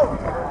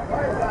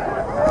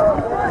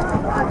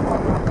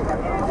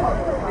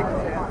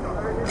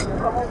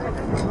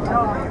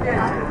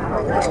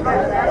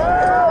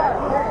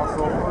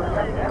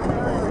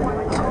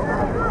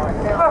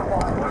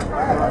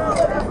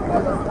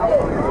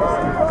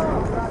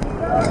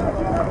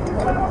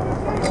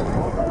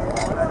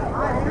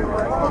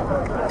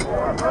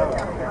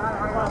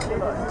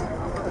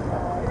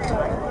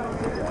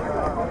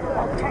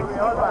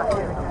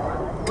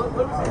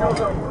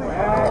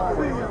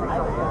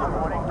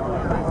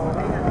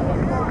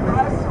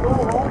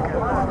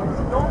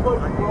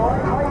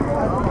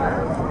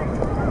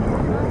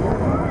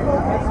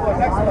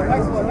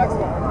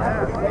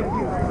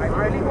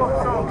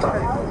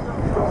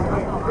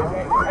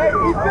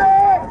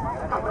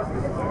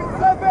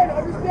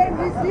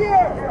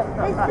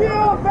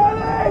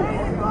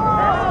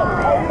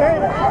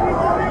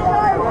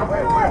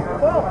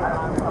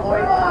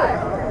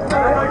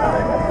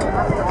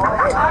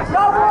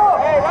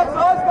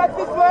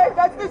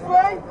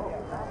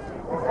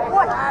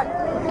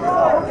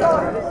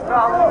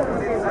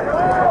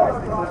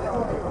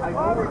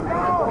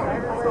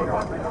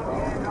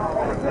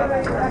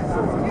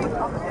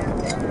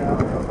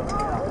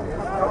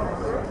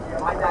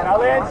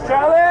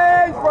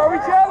 Challenge! Where are we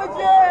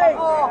challenging?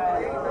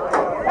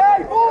 Hey,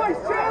 boys,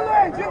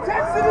 challenge!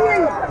 Intensity!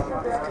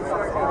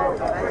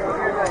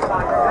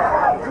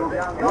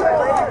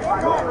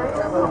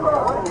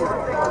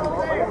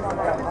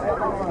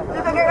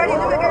 Luca, get ready,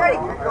 Luca, get ready.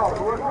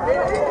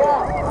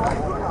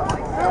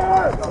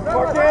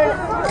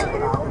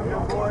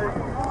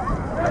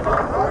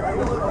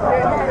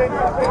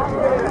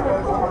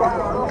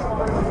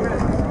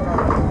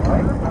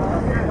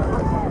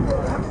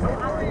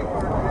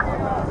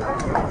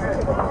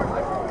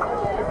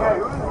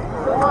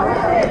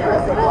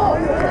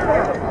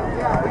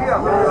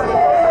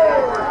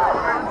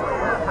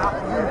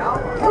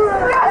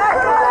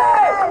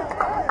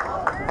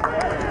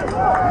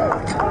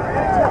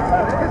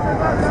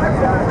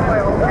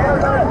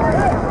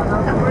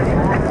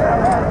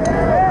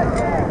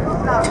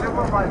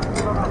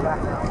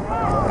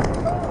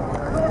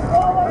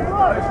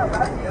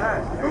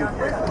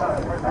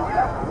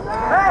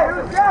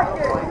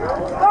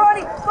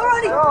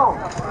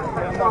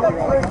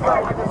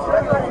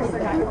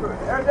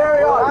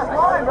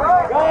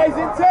 Guys,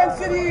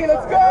 intensity!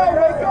 Let's go!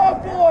 Wake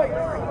up, boys!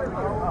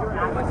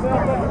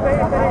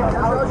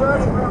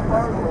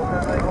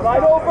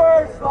 Slide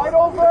over! Slide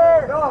over!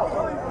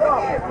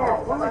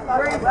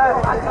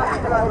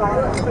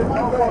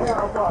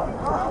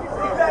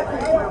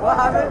 What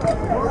happened?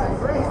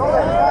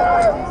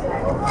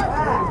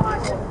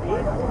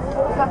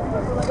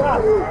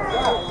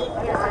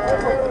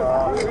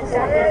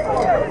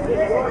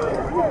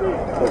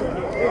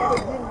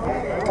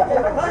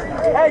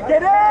 Hey,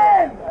 get in!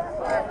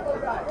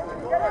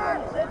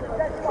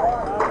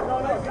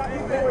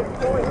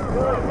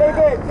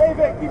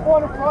 David, keep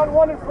one in front,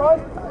 one in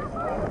front.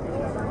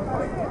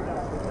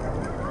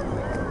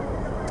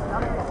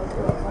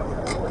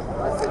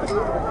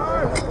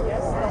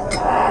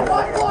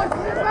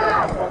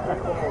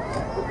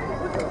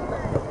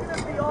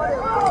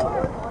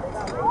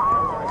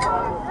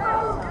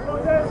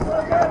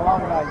 Come on,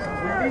 guys.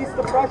 Release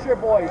the pressure,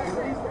 boys.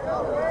 Release the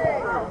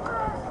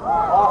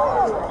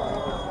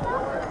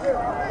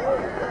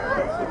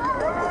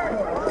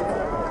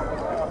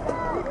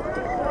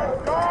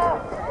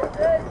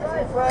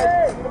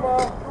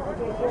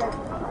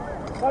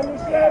On your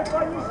shirt,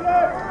 on your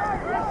shirt.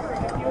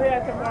 If you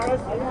here tomorrow,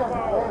 see you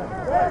tomorrow.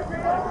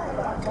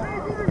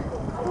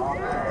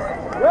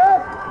 Ref!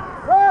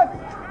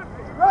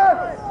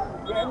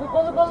 Yeah, Luca.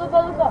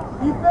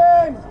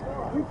 Defense!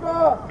 Luca!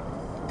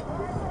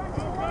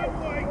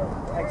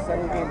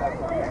 Excellent game, that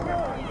one.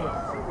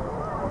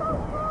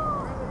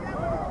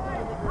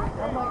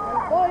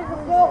 Boys,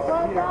 let's go,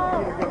 calm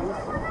down.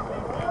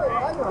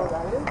 I know what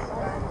that is.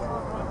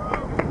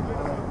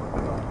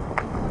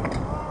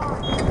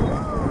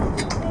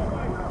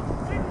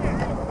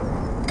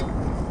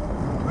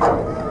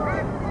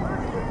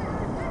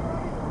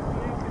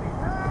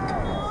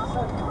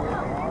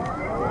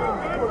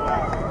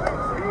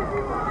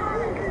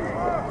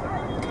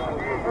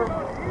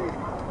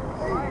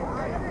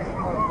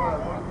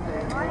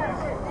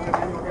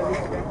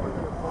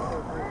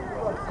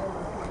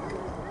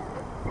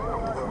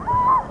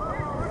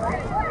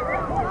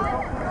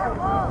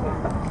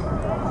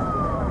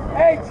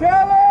 Hey,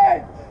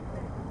 challenge!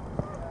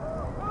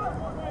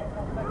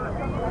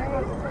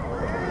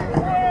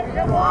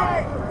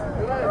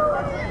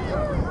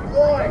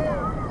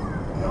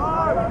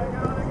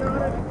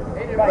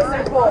 Guys,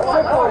 simple. Look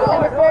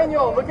at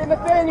Nathaniel. Look at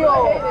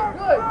Nathaniel.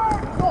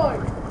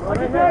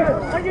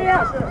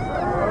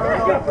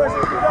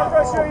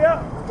 Pressure, yeah.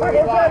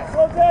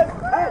 Slow test.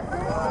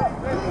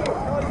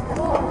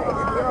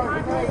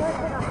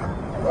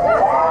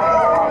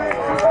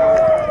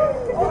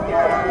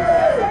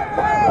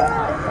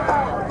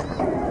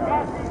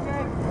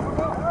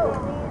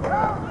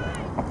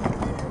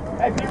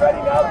 Hey, be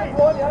ready now,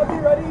 P1. Yeah, be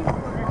ready.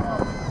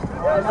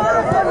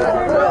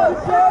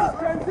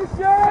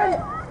 Transition!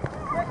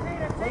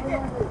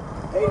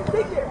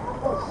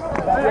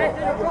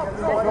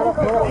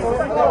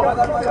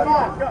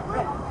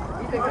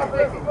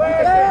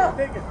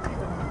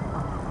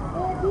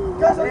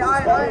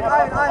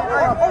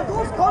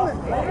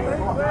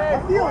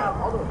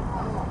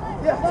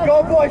 Let's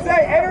go, boys.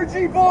 Hey,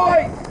 energy,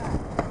 boys.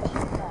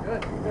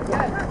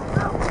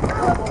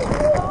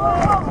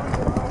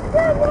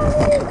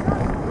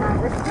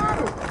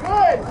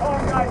 Good. Oh,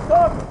 nice.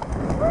 Talk.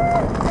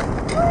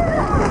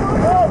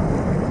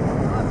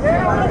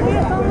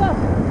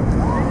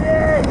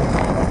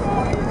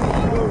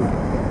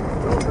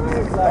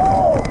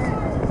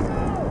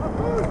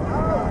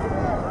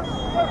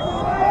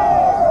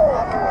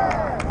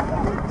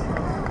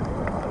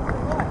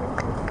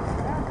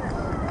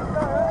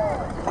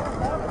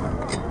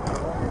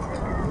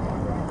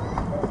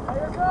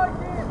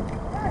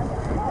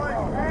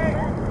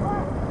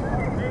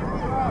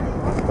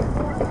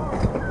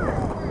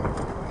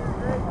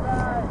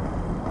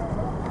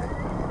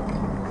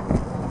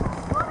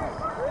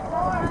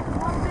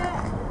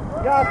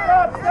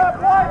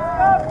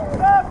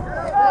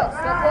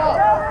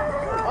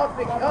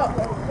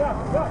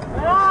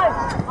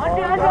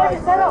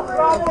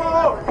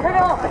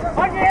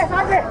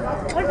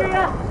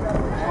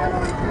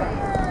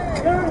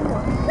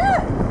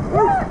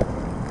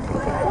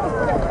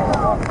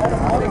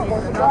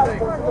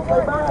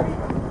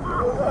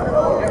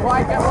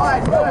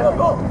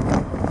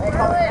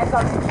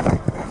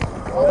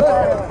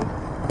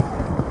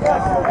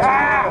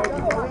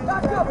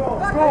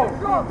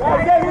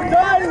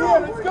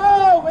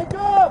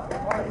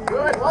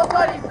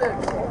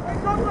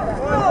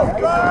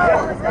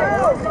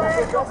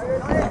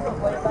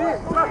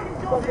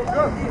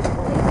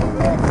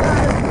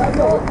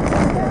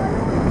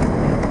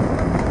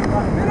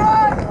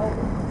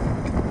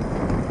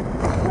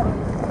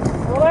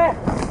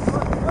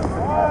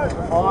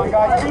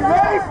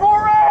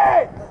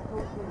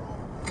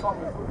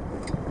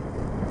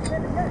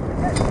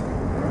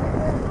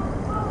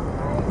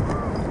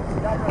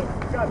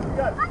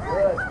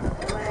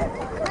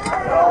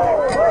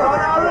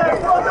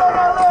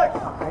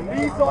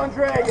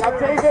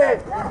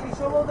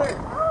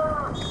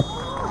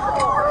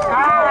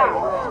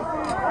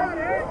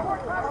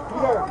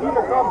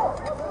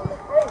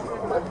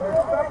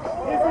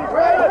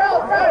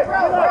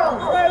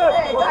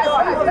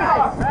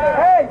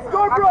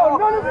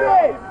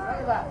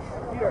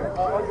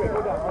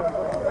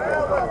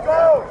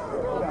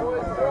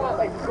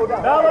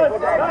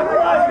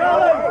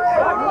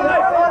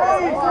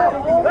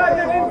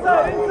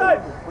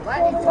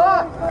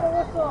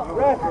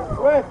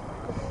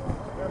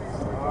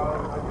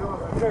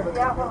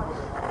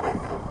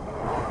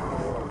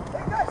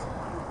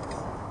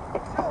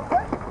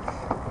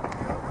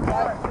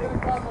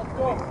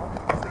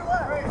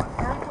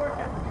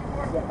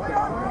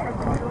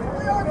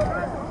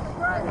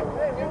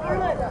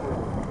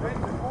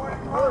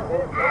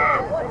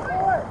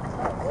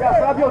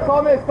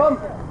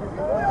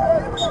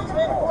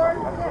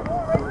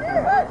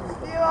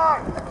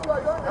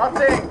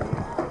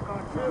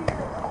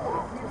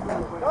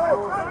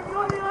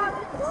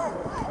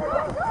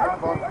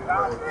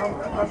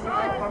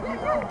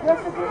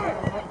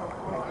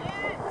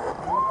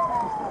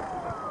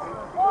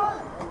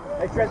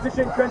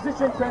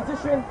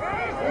 Transition.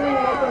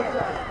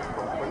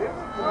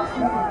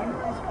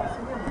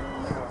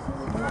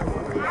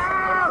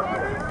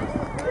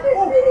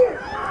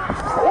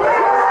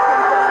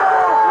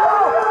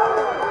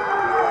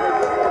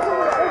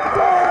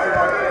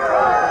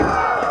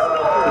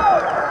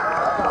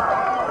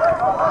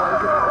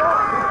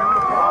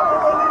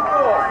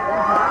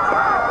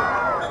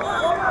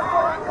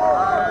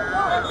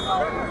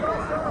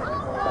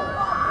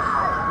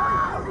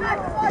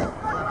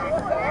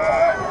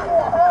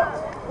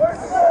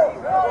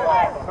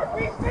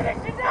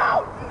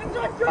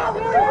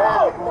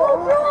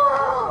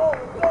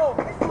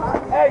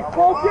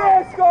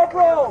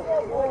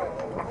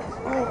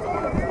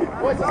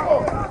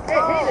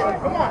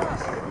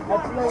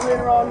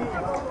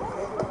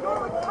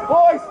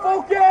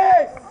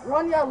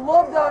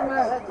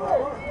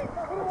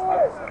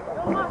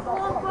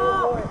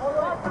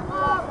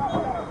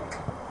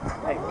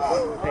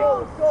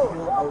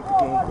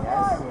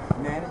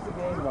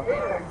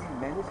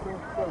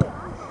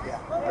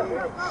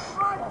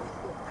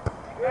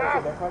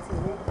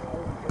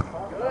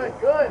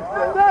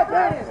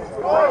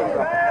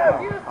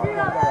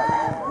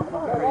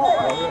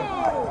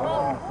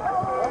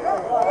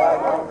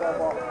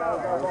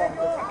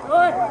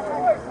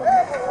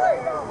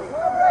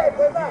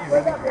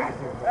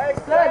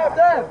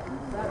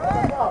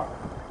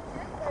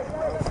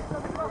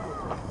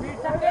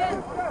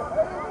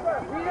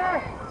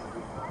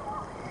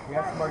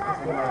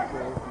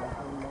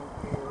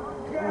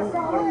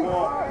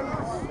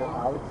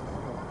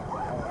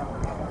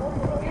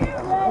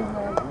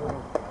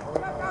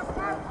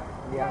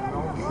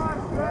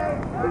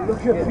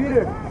 Look at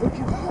Peter. Look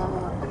at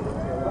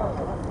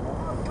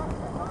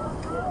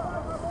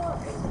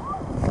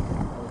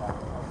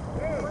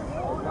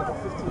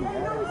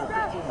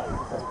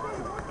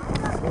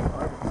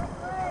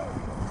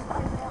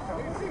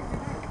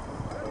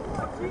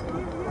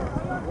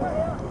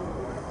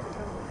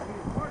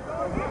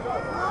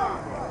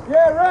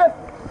Yeah, ref.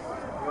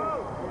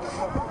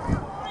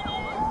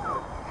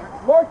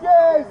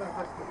 Marcus.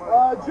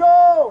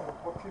 Joe.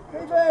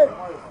 David.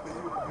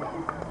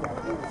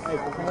 Hey,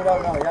 clean it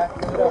out now, yeah?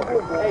 Clean it out.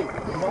 Hey, you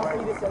don't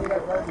need to send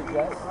that garbage,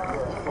 yes?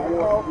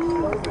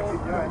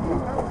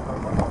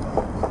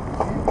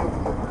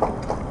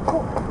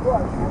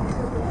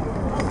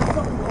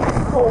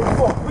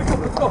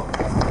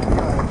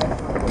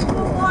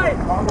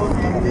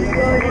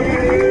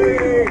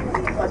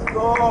 Let's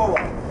go. Let's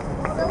go.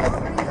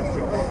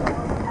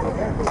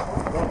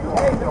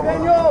 Hey,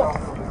 Nathaniel,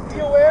 be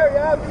aware,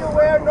 yeah, be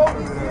aware,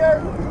 nobody's here.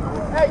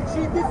 Hey,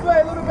 cheat this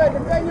way a little bit,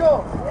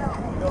 Nathaniel.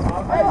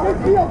 Hey,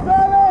 midfield,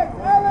 Alex,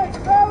 Alex,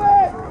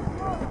 Alex.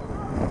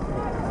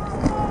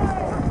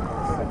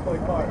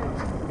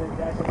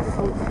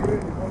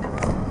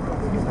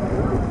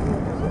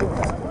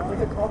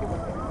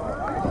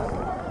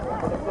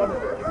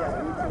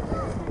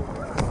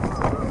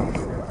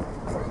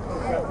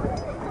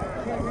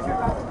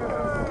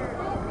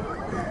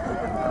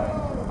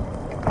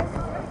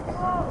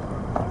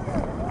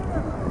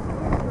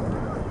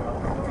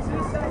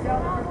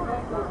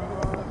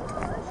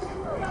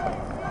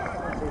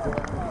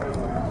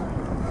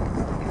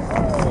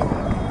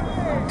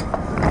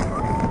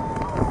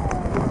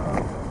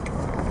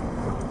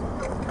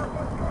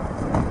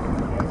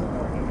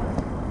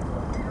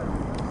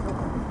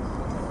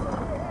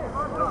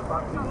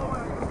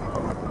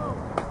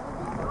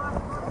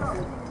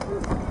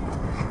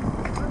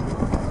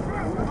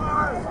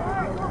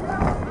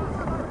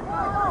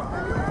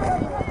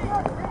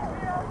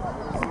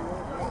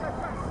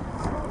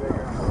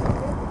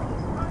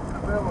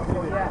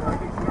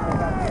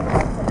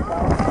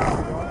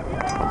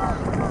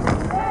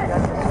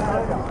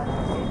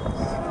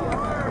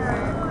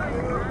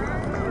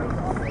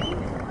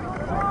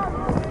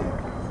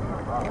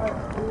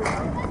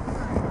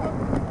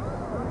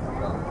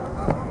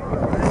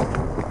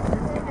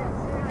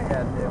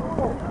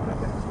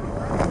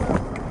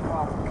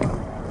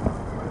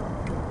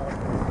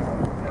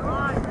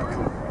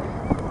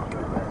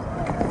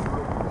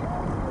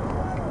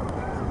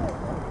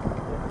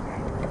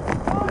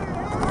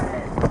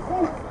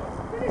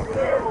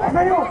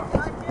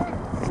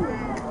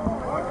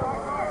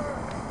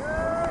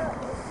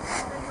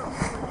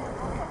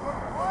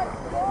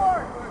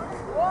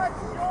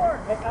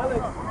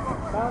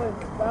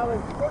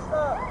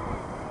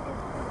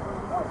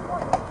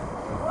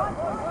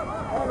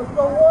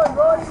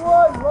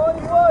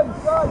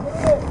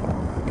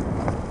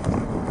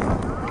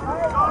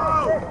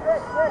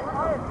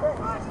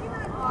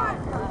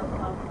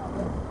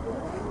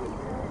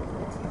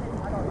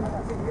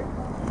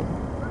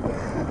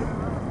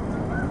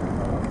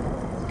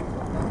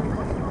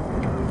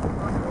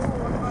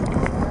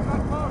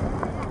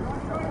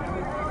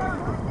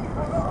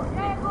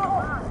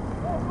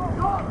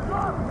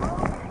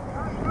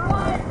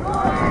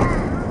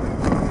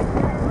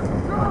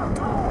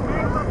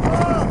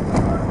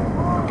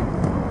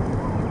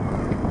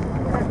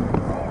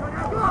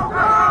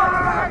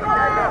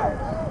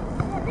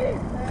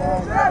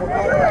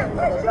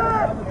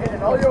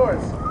 All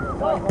yours.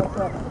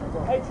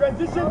 Hey,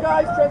 transition,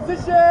 guys,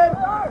 transition.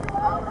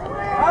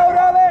 Out,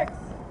 Alex.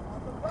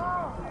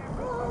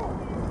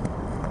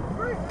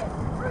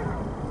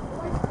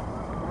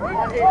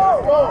 Let's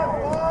go.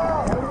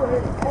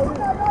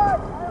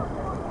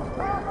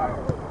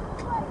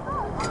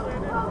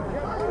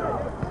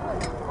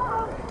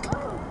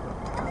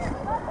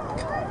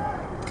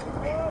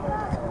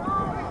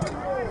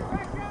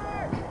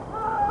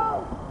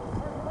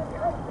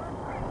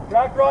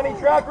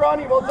 Track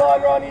Ronnie, well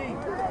done Ronnie.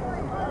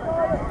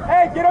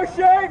 Hey, get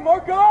O'Shea,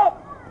 mark up.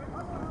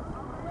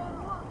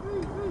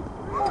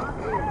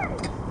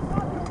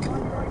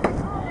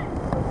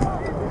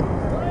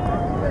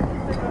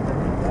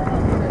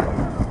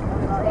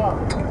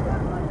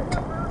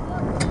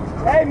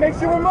 Hey, make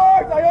sure we're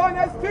marked. Ion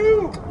has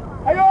two.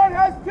 Ion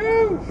has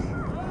two.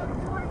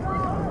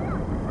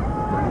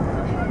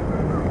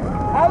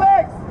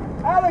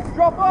 Alex,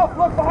 drop off.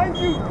 Look behind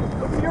you.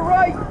 Look to your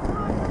right.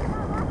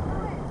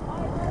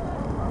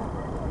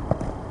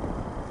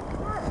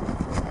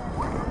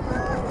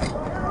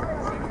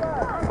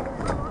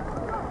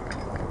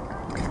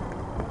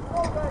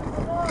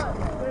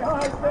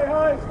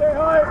 Stay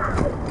high.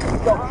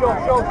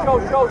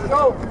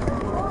 Show.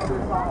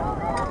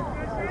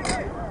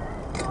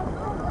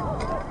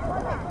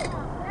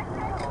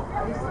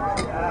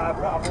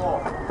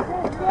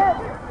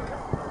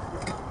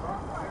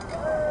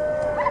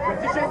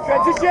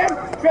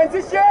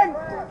 Transition!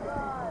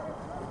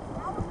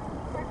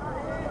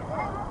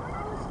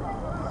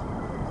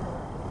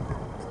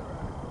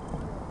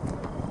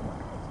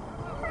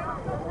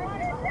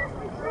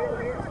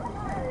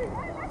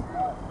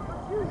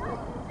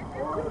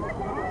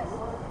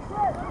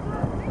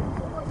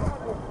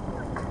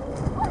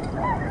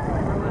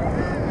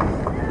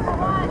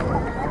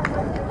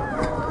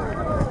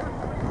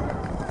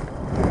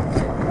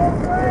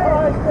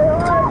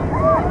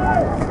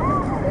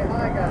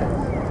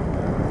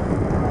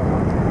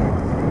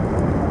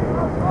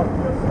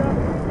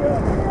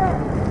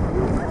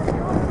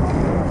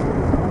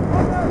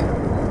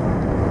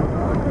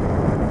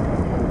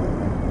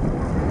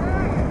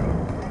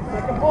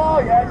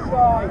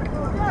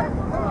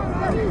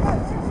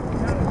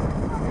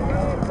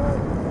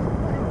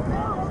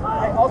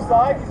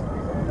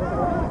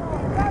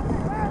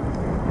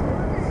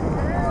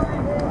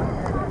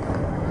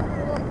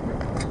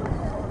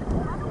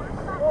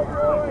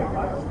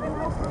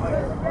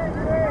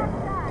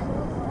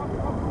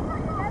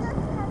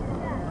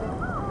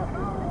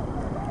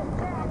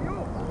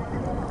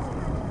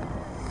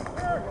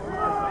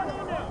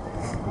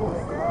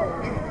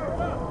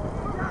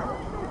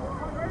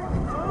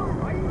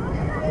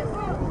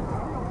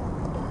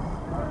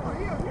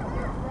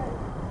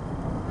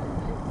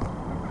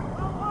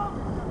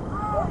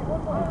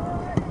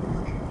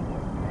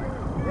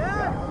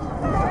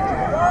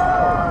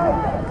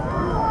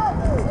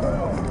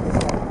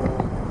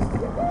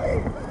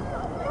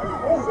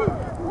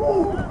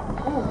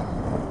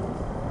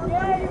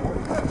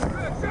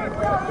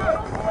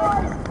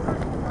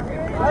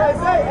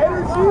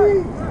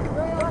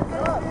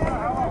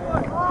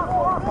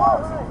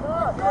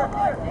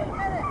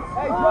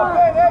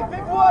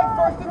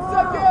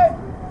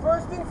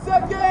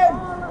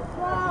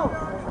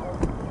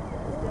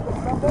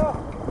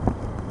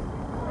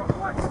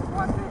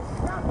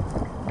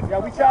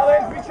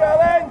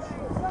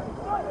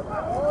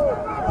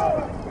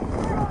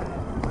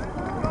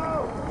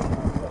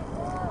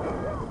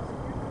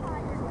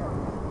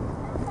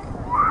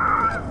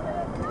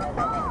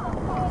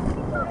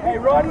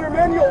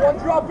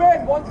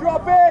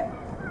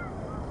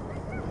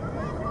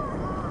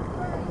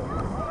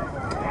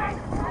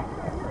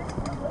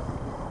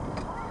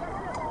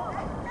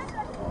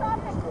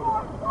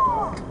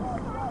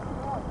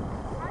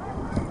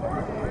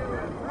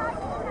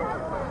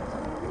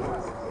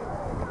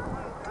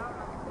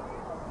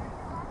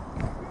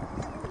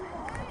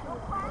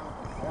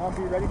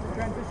 Be ready for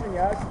transition,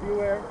 yeah? Just be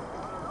aware.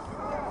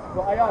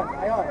 So, Ayan,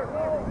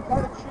 you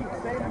gotta cheat,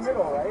 stay in the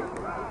middle, right?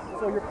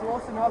 So you're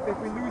close enough. If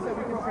we lose it,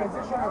 we can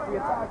transition. If we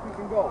attack, we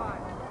can go.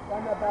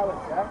 Find that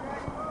balance, yeah?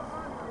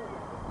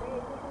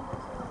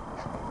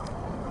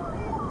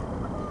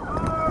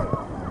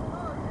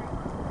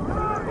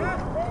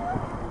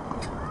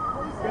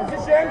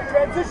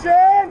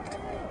 Transition!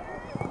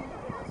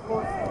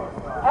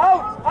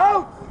 Out!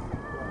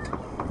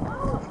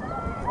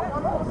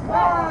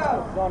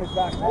 He's on his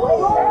back.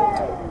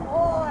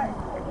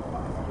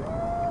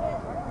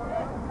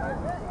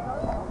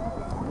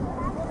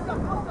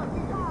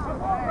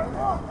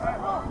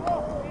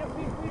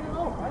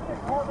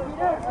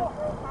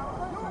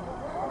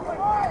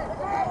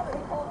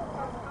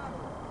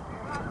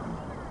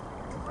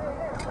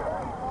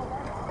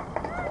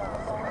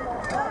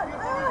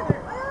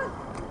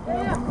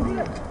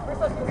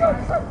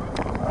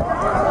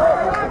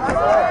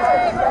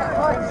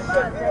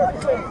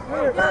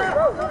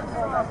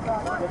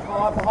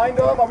 Behind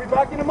him, are we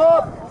backing him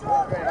up?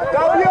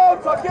 W,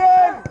 tuck in!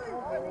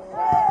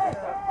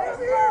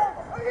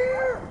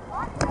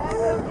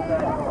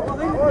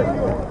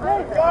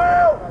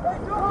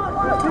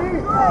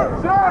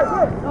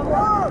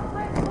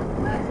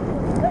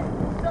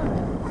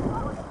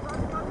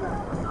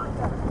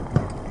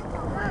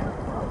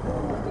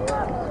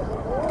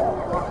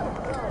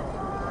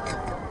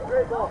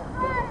 Great ball.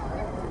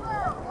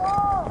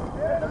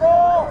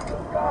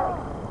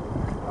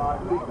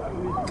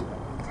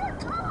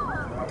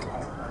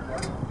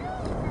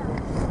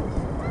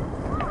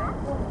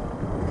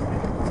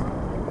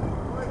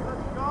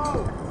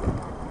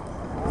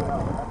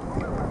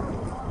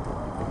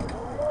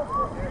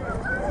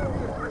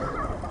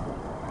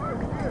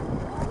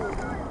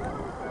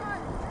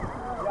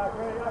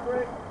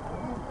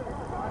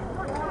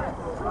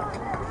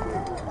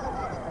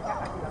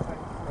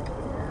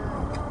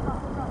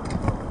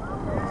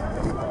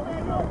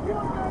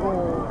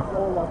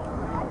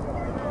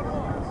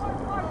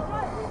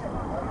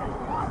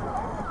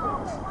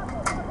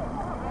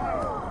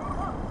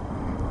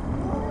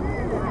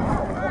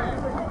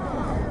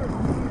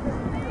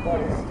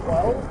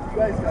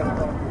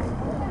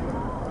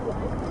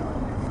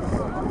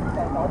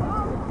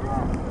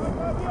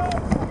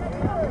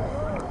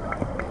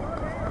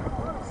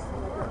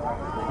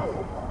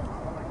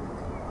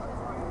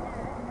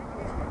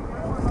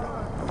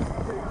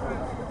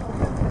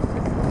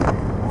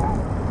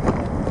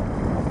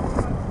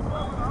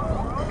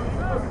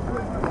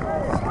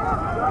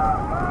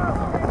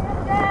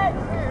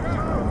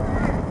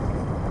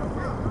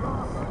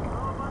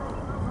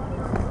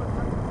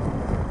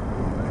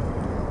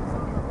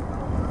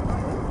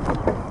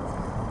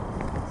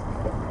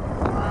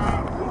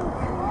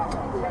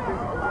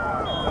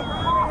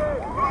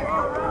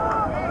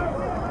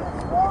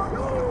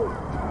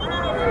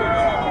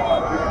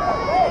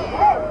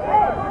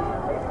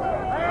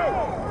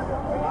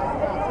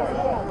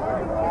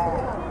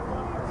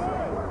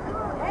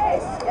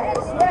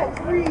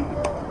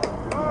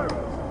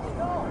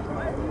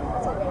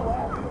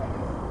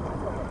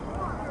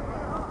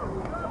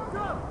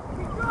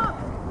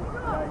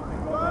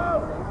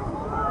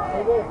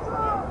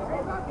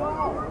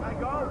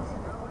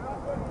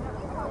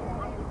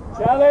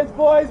 Challenge,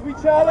 boys, we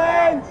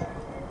challenge!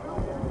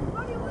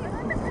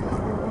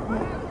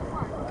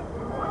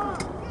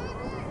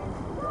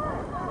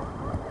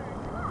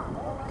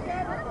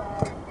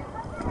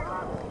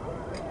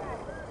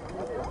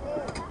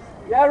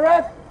 Yeah,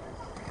 ref.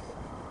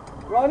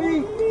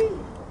 Ronnie.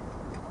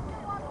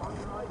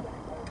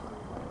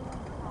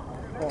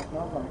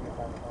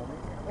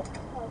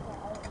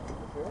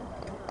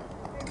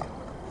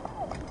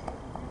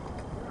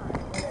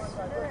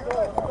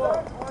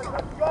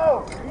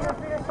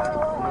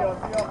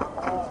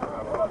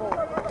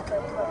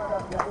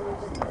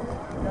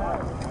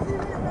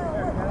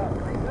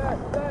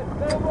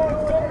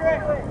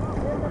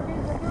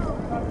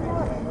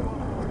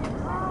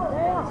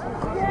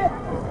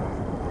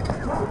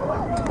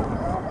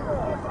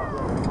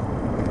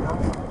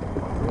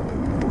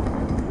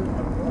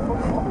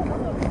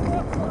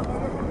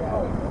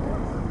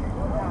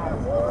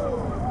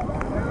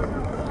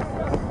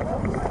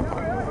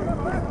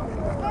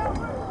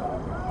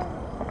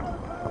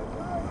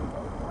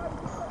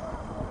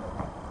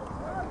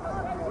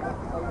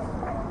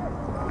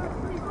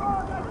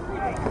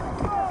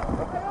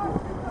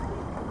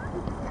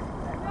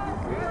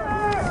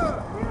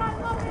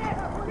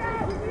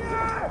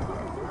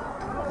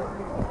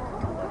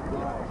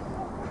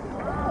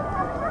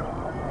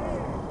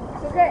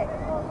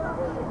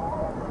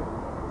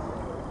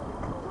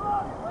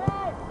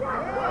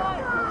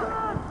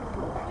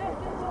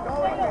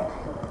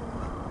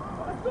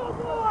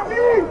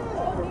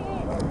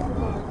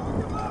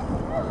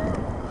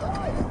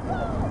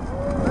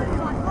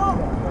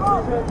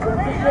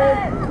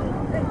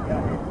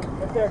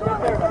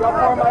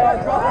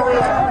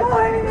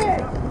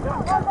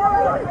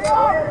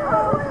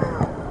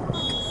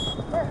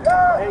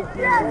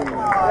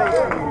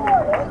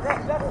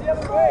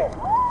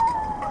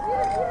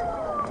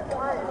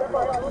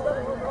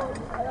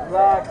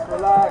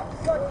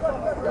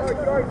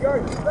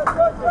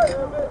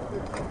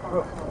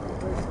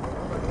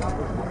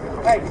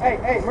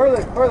 Hey,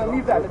 Merlin,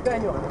 leave that.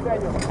 Nathaniel,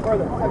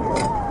 Merlin,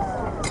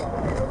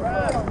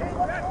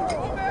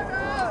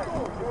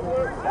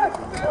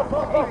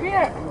 Hey,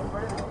 Peter!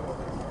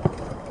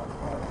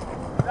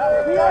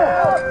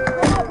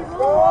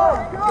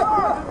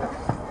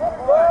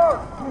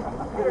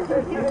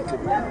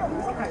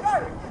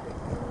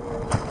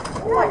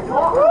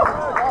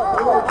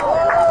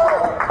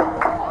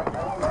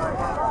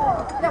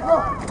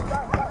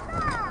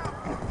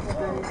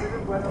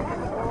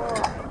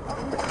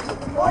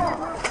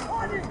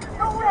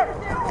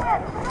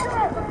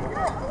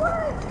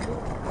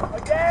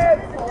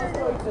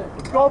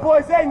 Go,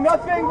 boys! Hey,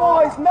 nothing,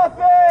 boys!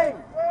 Nothing!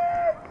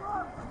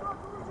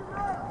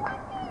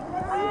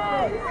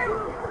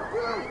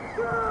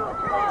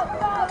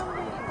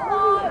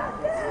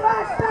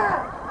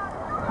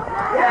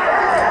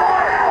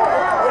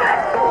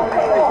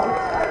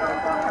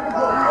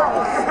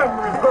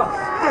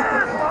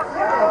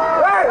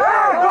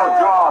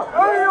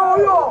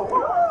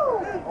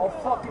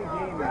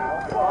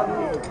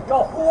 Yo,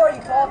 who are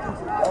you talking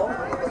to, yo?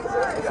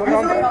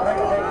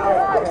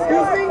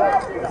 Excuse me?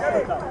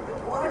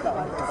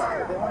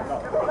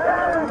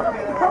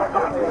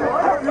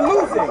 You're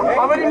losing, man.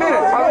 How many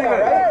minutes?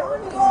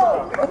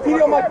 I'll TV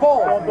on my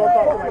phone. Don't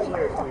talk to my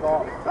ears,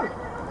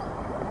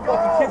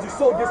 fucking kids are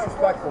so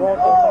disrespectful.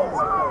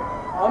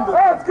 Hey,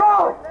 let's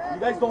go! You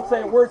guys don't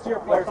say a word to your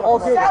players. All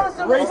good.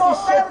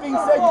 Racist shit being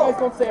said, you guys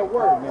don't say a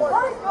word, man.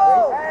 Let's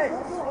go!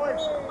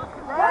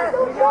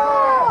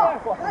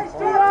 Nice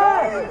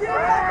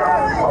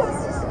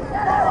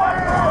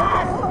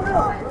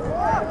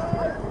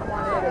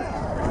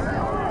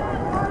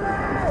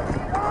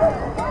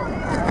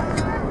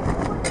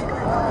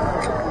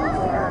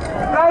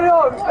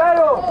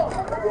Battle!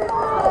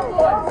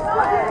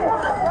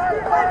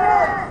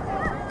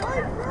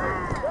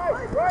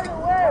 Right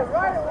away!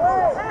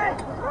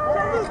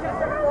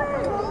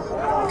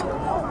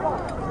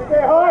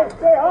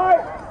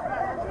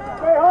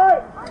 Stay high!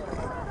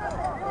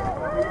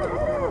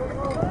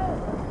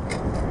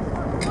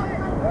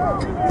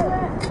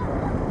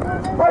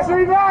 Pressure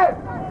him back!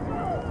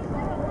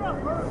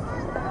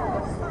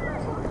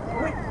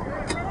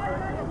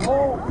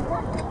 Oh!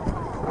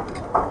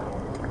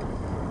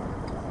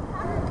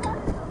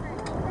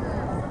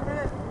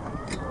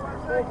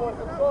 Let's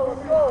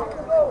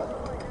go!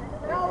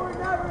 Now or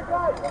never,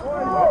 guys!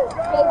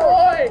 Go,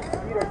 boys!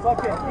 Peter,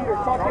 tuck in,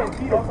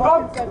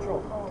 central.